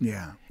you.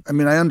 Yeah. I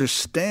mean, I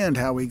understand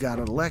how he got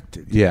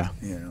elected. Yeah.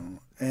 You know,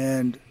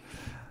 and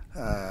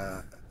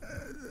I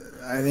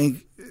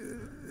think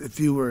if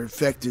you were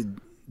affected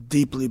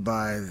deeply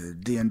by the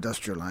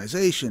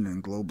deindustrialization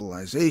and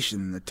globalization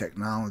and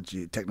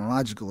the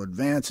technological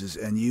advances,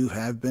 and you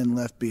have been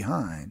left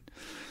behind,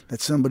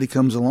 that somebody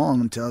comes along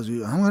and tells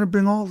you, I'm going to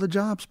bring all the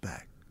jobs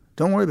back.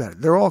 Don't worry about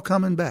it. They're all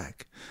coming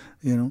back,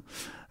 you know.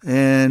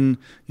 And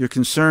you're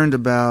concerned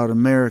about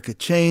America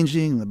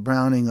changing, the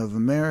browning of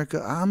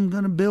America. I'm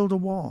going to build a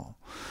wall.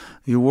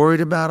 You're worried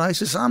about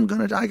ISIS?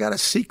 I got a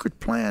secret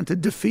plan to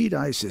defeat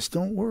ISIS.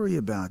 Don't worry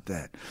about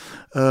that.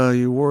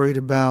 You're worried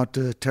about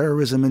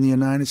terrorism in the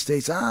United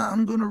States?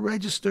 I'm going to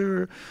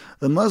register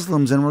the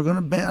Muslims and we're going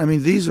to ban. I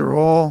mean, these are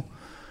all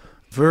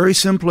very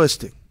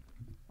simplistic,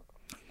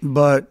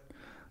 but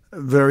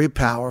very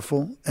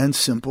powerful and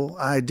simple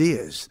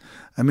ideas.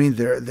 I mean,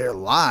 they're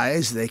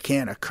lies. They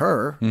can't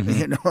occur,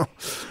 you know,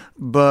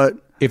 but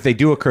if they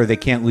do occur, they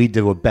can't lead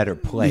to a better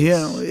place.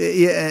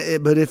 Yeah.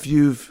 But if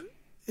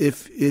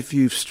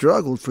you've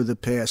struggled for the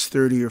past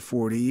 30 or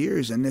 40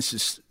 years, and this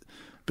has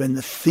been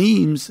the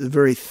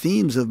very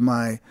themes of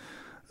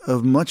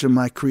much of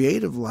my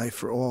creative life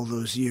for all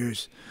those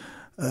years,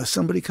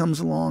 somebody comes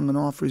along and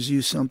offers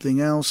you something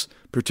else,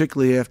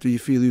 particularly after you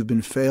feel you've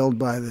been failed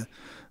by the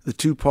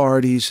two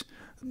parties,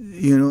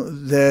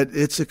 that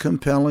it's a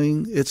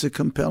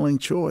compelling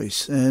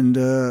choice, and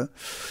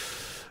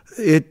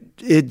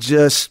it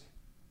just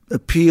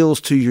appeals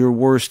to your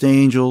worst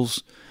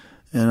angels.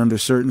 And under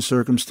certain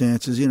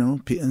circumstances,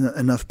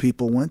 enough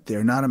people went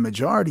there. Not a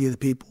majority of the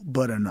people,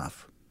 but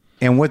enough.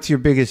 And what's your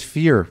biggest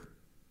fear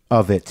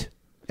of it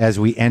as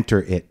we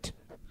enter it?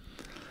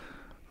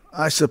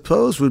 I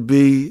suppose would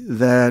be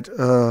that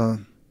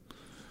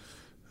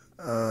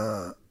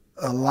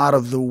a lot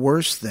of the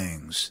worst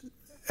things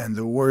and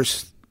the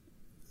worst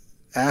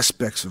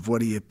aspects of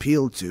what he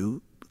appealed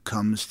to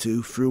comes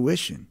to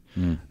fruition.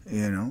 When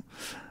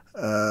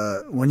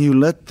you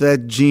let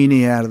that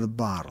genie out of the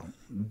bottle,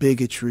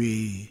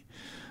 bigotry,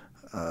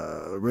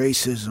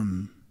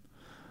 racism,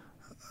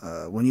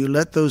 when you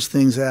let those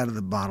things out of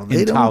the bottle,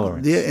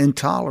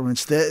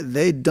 intolerance,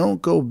 they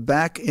don't go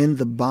back in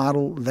the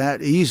bottle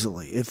that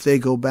easily, if they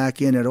go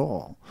back in at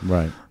all.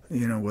 Right.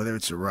 Whether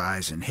it's a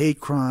rise in hate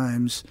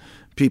crimes,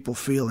 people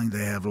feeling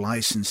they have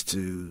license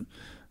to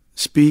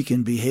speak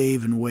and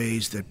behave in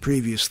ways that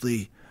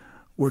previously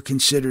were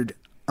considered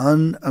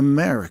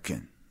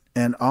un-American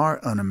and are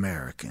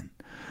un-American.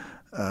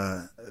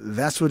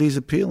 That's what he's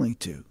appealing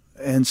to.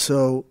 And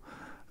so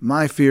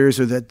my fears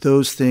are that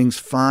those things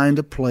find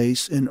a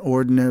place in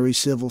ordinary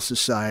civil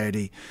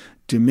society,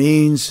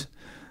 demeans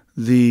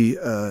the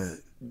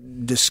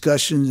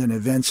discussions and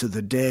events of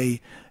the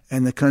day,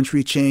 and the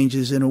country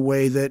changes in a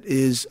way that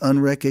is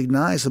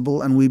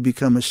unrecognizable, and we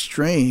become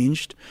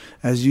estranged.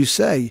 As you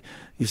say,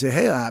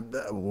 hey,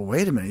 well,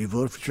 wait a minute, you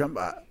voted for Trump.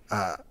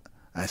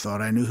 I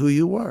thought I knew who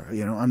you were.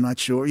 I'm not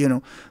sure.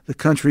 The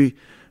country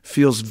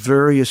feels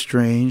very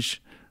estranged.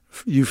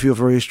 You feel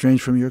very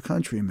estranged from your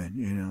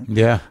countrymen,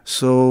 Yeah.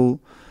 So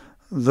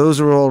those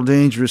are all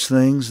dangerous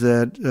things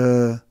that,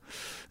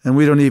 and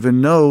we don't even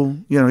know,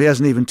 he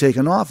hasn't even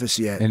taken office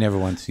yet. And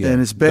everyone's,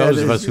 and it's bad.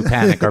 Those of us who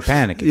panic are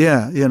panicking.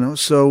 Yeah,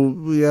 so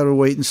we got to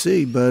wait and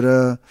see. But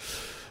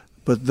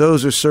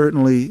those are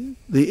certainly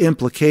the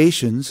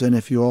implications. And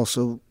if you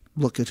also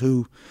look at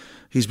who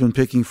he's been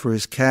picking for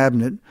his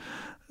cabinet,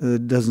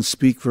 it doesn't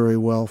speak very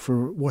well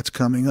for what's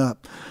coming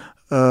up.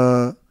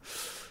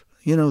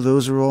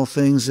 Those are all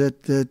things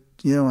that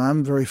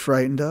I'm very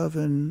frightened of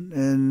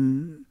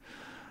and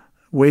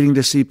waiting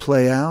to see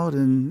play out.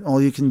 And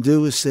all you can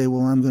do is say,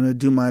 well, I'm going to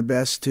do my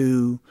best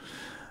to,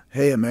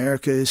 hey,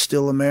 America is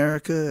still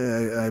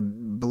America. I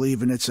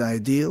believe in its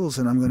ideals,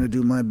 and I'm going to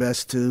do my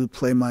best to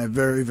play my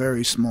very,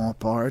 very small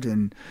part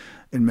in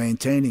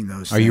maintaining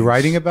those things. Are you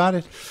writing about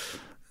it?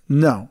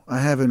 No, I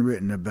haven't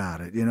written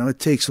about it. It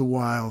takes a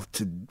while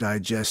to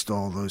digest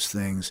all those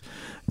things.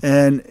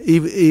 And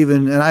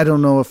even and I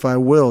don't know if I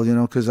will,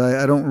 because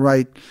I don't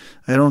write,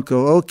 I don't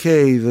go,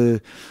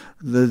 okay,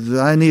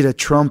 I need a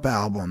Trump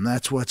album.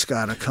 That's what's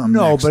got to come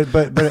next. No,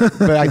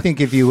 but I think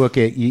if you look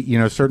at,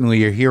 certainly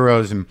your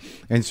heroes and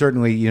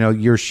certainly,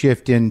 your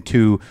shift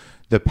into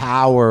the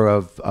power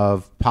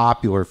of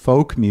popular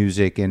folk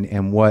music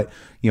and what,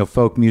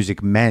 folk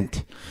music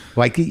meant.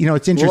 Like,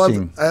 it's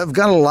interesting. Well, I've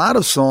got a lot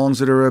of songs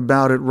that are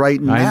about it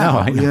right now.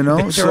 I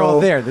know. They're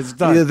all there. That's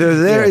done. Yeah, they're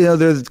there. Yeah.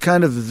 They're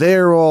kind of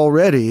there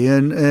already.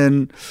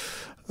 And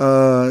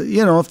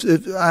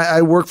if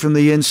I work from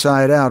the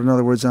inside out. In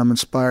other words, I'm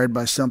inspired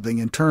by something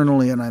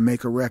internally, and I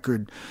make a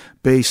record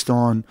based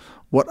on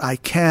what I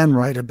can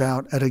write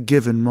about at a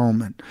given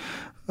moment.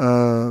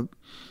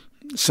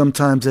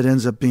 Sometimes it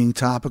ends up being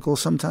topical.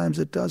 Sometimes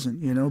it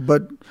doesn't.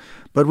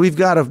 But we've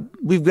got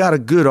a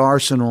good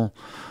arsenal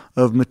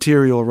of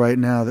material right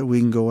now that we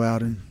can go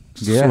out and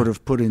sort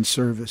of put in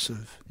service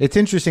of. It's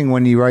interesting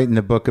when you write in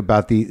the book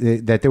about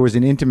that there was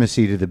an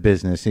intimacy to the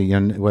business,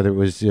 whether it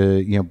was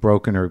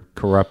broken or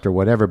corrupt or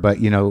whatever, but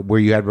where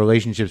you had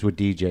relationships with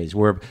DJs,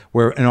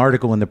 where an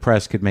article in the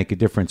press could make a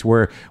difference,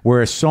 where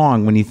a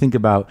song, when you think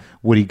about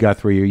Woody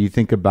Guthrie or you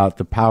think about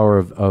the power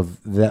of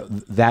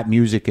that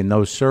music in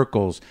those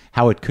circles,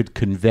 how it could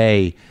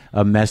convey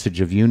a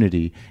message of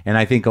unity. And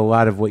I think a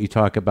lot of what you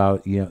talk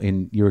about,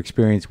 in your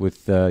experience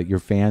with your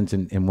fans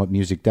and what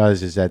music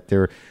does is that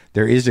there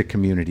is a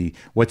community.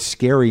 What's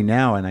scary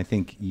now, and I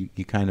think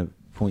you kind of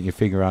point your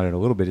finger on it a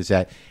little bit, is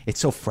that it's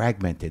so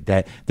fragmented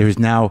that there's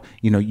now,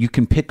 you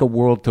can pick a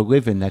world to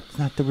live in that's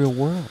not the real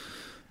world.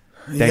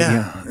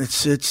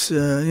 It's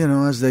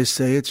as they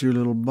say, it's your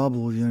little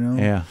bubble,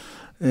 Yeah.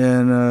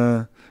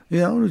 And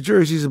New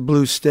Jersey's a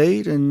blue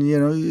state, and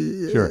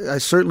Sure. I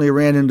certainly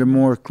ran into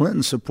more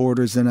Clinton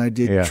supporters than I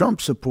did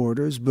Trump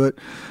supporters, but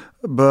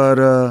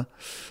I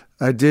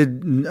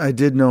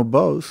did know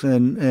both,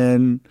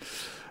 and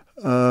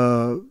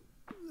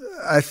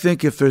I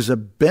think if there's a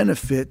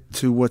benefit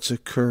to what's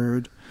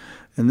occurred,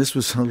 and this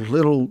was a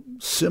little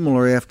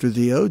similar after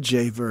the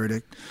O.J.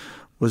 verdict,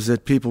 was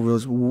that people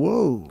realized,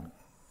 whoa,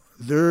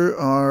 there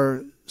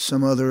are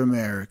some other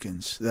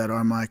Americans that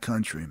are my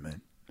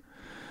countrymen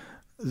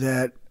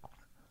that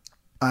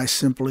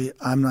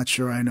I'm not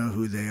sure I know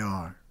who they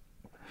are.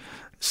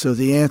 So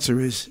the answer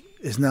is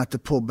not to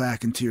pull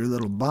back into your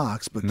little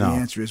box, but the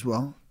answer is,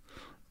 well,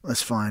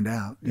 let's find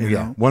out. You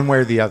know? One way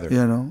or the other.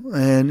 You know,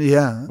 and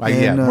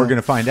we're going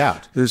to find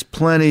out. There's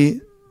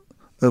plenty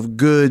of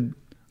good,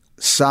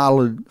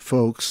 solid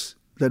folks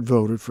that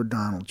voted for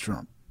Donald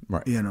Trump.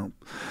 Right. You know,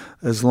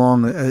 as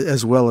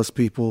well as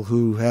people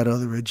who had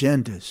other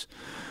agendas.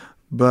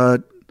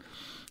 But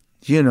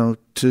you know,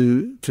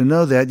 to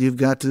know that you've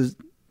got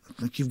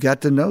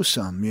to know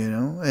some. You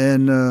know,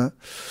 and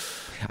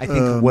I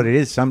think what it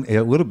is, a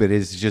little bit,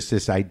 is just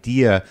this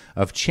idea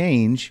of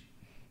change.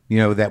 You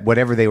know, that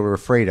whatever they were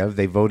afraid of,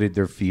 they voted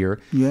their fear.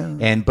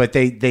 Yeah. But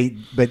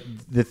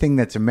the thing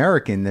that's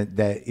American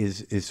that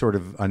is sort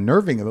of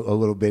unnerving a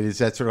little bit is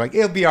that sort of like,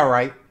 it'll be all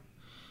right.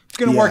 It's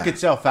going to work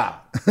itself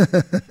out.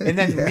 And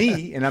then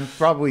me, and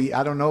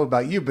I don't know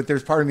about you, but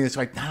there's part of me that's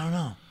like, I don't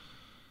know.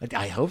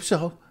 I hope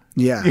so.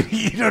 Yeah.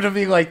 You know what I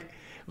mean? Like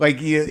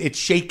it's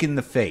shaking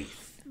the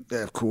faith.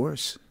 Of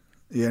course.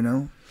 You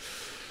know?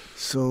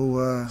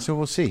 So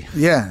we'll see.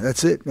 Yeah,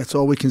 that's it. That's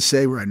all we can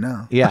say right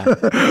now. Yeah.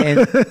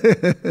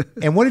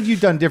 And what have you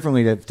done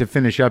differently to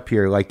finish up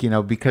here? Like, you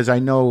know, because I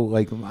know,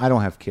 like, I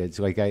don't have kids.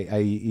 Like I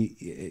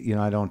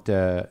don't,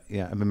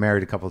 I've been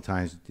married a couple of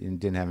times and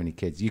didn't have any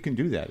kids. You can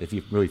do that if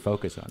you really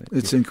focus on it.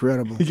 It's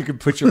incredible. You can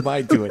put your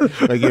mind to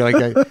it. Like, you're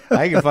like,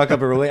 I can fuck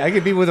up a relationship. I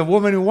could be with a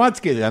woman who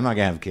wants kids. I'm not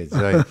going to have kids.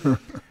 Right?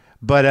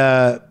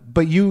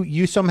 But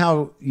you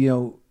somehow, you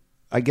know,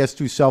 I guess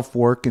through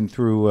self-work and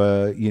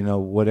through, you know,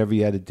 whatever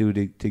you had to do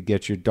to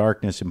get your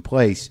darkness in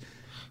place,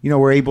 you know,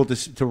 we're able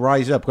to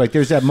rise up. Like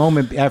there's that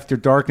moment after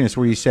darkness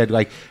where you said,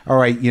 like, all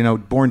right, you know,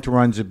 Born to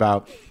Run's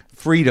about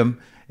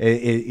freedom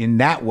in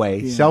that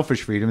way,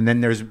 selfish freedom. And then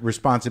there's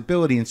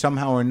responsibility. And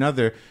somehow or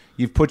another,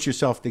 you've put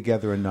yourself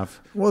together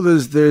enough. Well,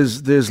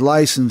 there's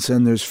license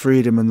and there's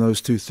freedom, and those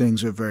two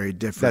things are very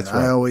different. That's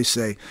right. I always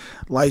say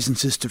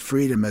license is to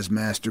freedom as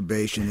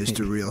masturbation is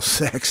to real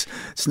sex.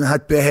 It's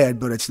not bad,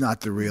 but it's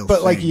not the real thing.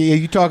 But like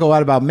you talk a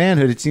lot about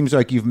manhood. It seems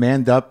like you've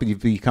manned up and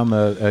you've become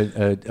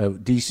a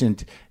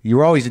decent.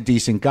 You're always a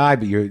decent guy,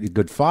 but you're a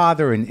good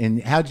father.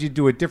 And how did you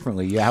do it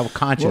differently? How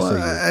conscious are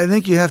you? I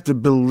think you have to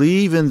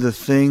believe in the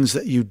things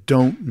that you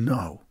don't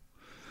know.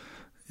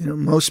 You know,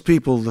 most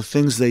people, the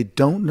things they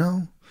don't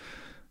know,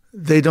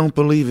 they don't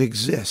believe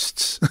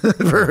exists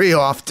very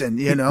often,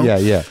 you know?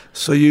 Yeah.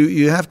 So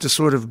you have to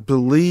sort of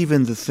believe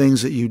in the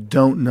things that you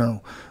don't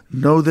know.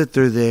 Know that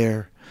they're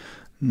there.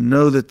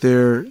 Know that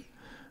they're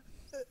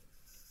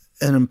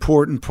an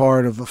important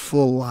part of a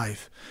full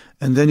life.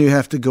 And then you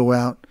have to go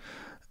out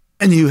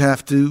and you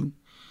have to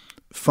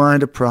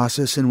find a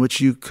process in which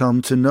you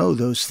come to know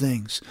those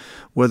things,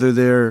 whether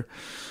they're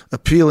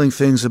appealing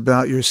things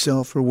about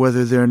yourself or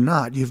whether they're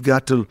not.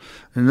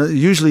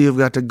 Usually you've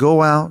got to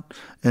go out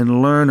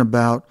and learn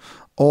about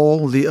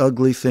all the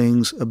ugly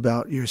things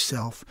about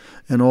yourself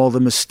and all the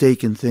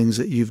mistaken things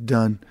that you've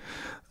done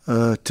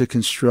to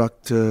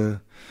construct a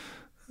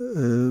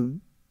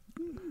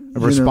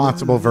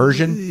responsible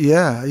version.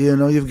 Yeah, you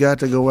know, you've got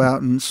to go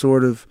out and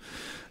sort of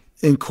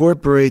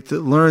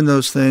learn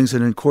those things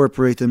and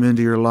incorporate them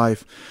into your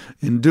life.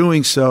 In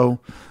doing so,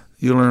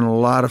 you learn a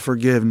lot of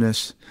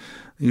forgiveness.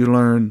 You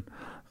learn,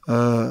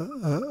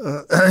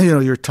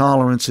 your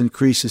tolerance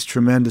increases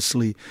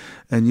tremendously,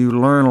 and you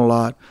learn a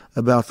lot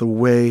about the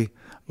way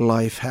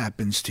life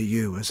happens to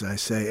you, as I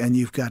say. And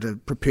you've got to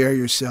prepare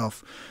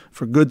yourself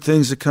for good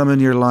things that come in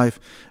your life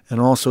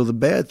and also the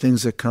bad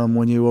things that come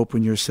when you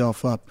open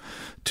yourself up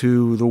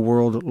to the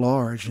world at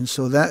large. And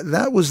so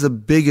that was the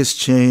biggest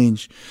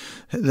change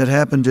that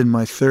happened in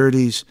my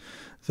 30s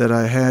that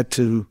I had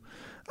to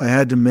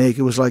make.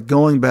 It was like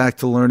going back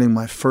to learning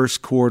my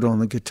first chord on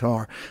the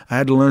guitar. I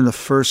had to learn the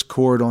first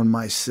chord on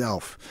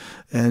myself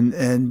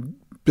and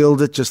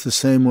build it just the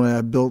same way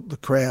I built the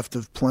craft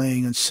of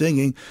playing and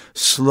singing,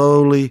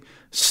 slowly,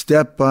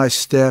 step by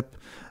step,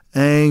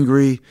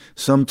 angry,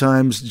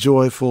 sometimes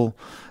joyful,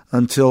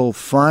 until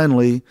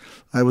finally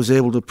I was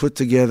able to put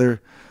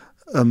together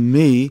a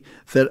me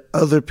that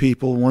other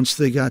people, once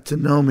they got to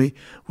know me,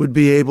 would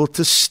be able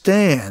to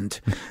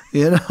stand,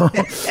 you know.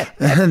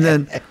 And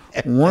then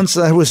once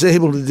I was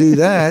able to do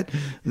that,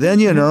 then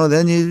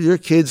your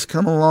kids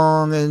come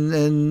along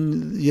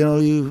and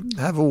you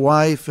have a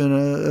wife and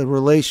a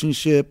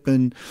relationship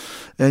and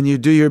you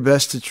do your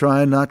best to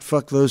try and not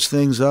fuck those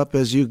things up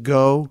as you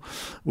go,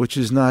 which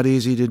is not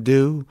easy to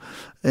do.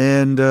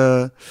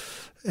 But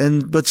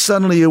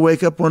suddenly you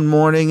wake up one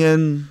morning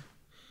and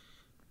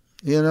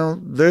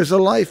there's a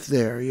life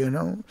there,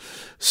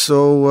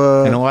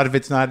 So and a lot of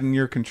it's not in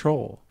your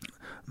control.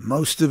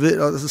 Most of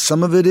it,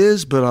 some of it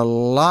is, but a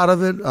lot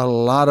of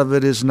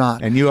it is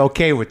not. And you're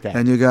okay with that.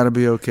 And you got to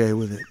be okay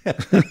with it.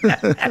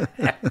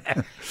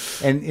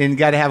 and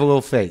got to have a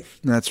little faith.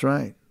 That's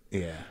right.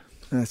 Yeah.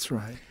 That's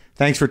right.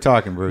 Thanks for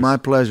talking, Bruce. My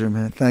pleasure,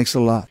 man. Thanks a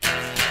lot.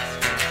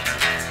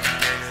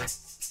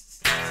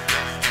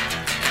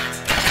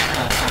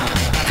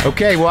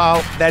 Okay,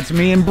 well, that's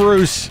me and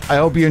Bruce. I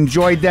hope you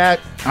enjoyed that.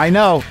 I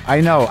know.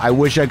 I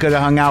wish I could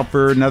have hung out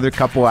for another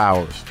couple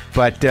hours.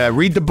 But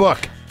read the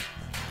book.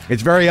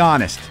 It's very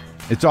honest.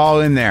 It's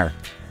all in there.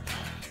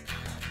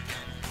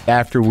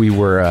 After we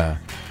were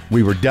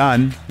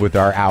done with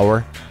our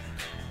hour,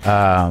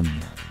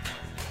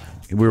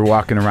 we were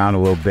walking around a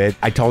little bit.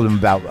 I told him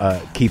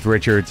about Keith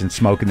Richards and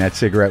smoking that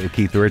cigarette with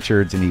Keith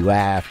Richards, and he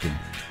laughed. And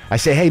I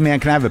say, hey, man,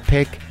 can I have a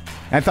pick?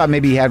 And I thought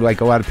maybe he had, like,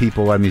 a lot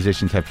of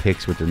musicians have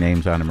picks with their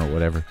names on them or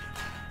whatever.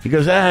 He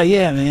goes,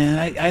 yeah,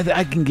 man,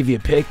 I can give you a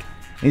pick.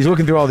 And he's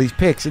looking through all these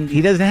picks, and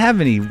he doesn't have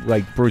any,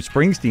 like, Bruce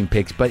Springsteen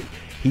picks, but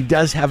he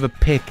does have a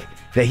pick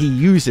that he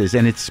uses,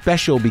 and it's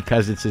special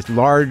because it's this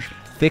large,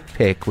 thick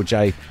pick, which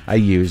I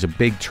use, a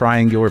big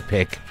triangular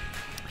pick.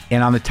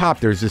 And on the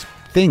top, there's this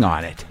thing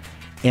on it.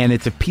 And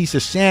it's a piece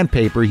of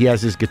sandpaper. He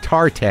has his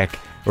guitar tech,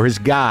 or his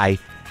guy.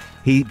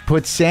 He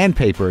puts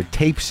sandpaper,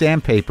 taped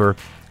sandpaper,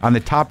 on the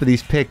top of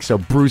these picks so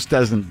Bruce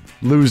doesn't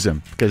lose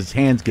them because his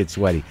hands get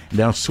sweaty. And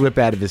they'll slip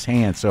out of his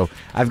hands. So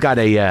I've got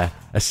a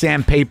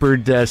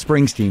sandpapered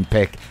Springsteen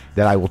pick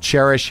that I will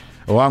cherish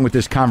along with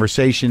this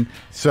conversation.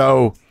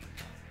 So,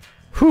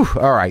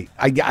 all right.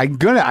 I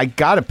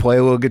got to play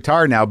a little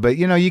guitar now, but,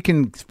 you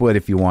can split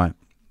if you want.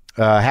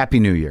 Happy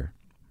New Year.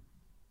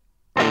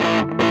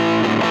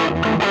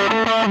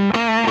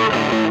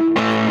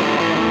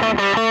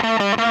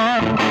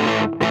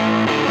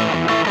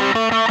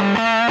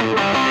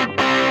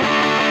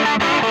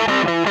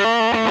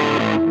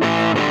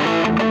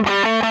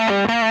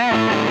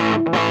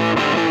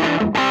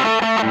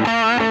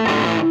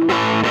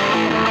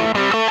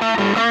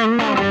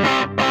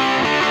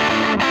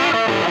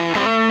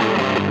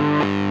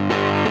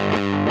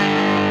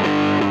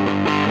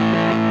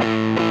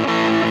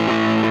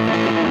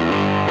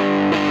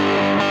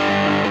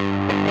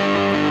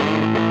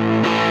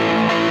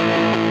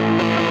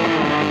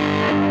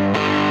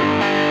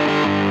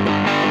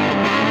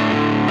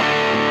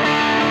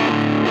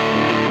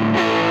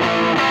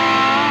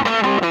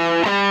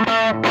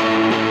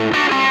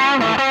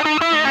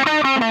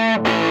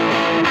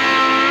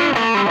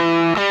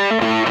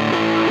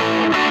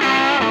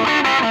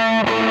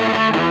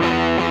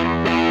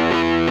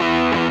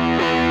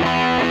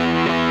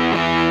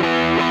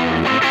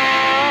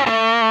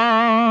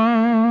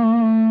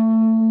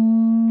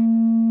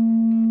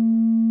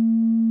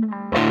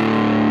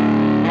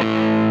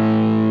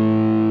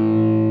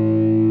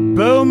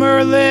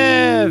 Boomer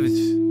lives.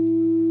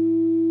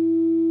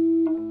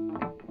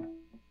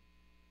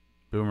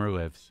 Boomer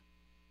lives.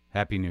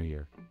 Happy New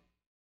Year.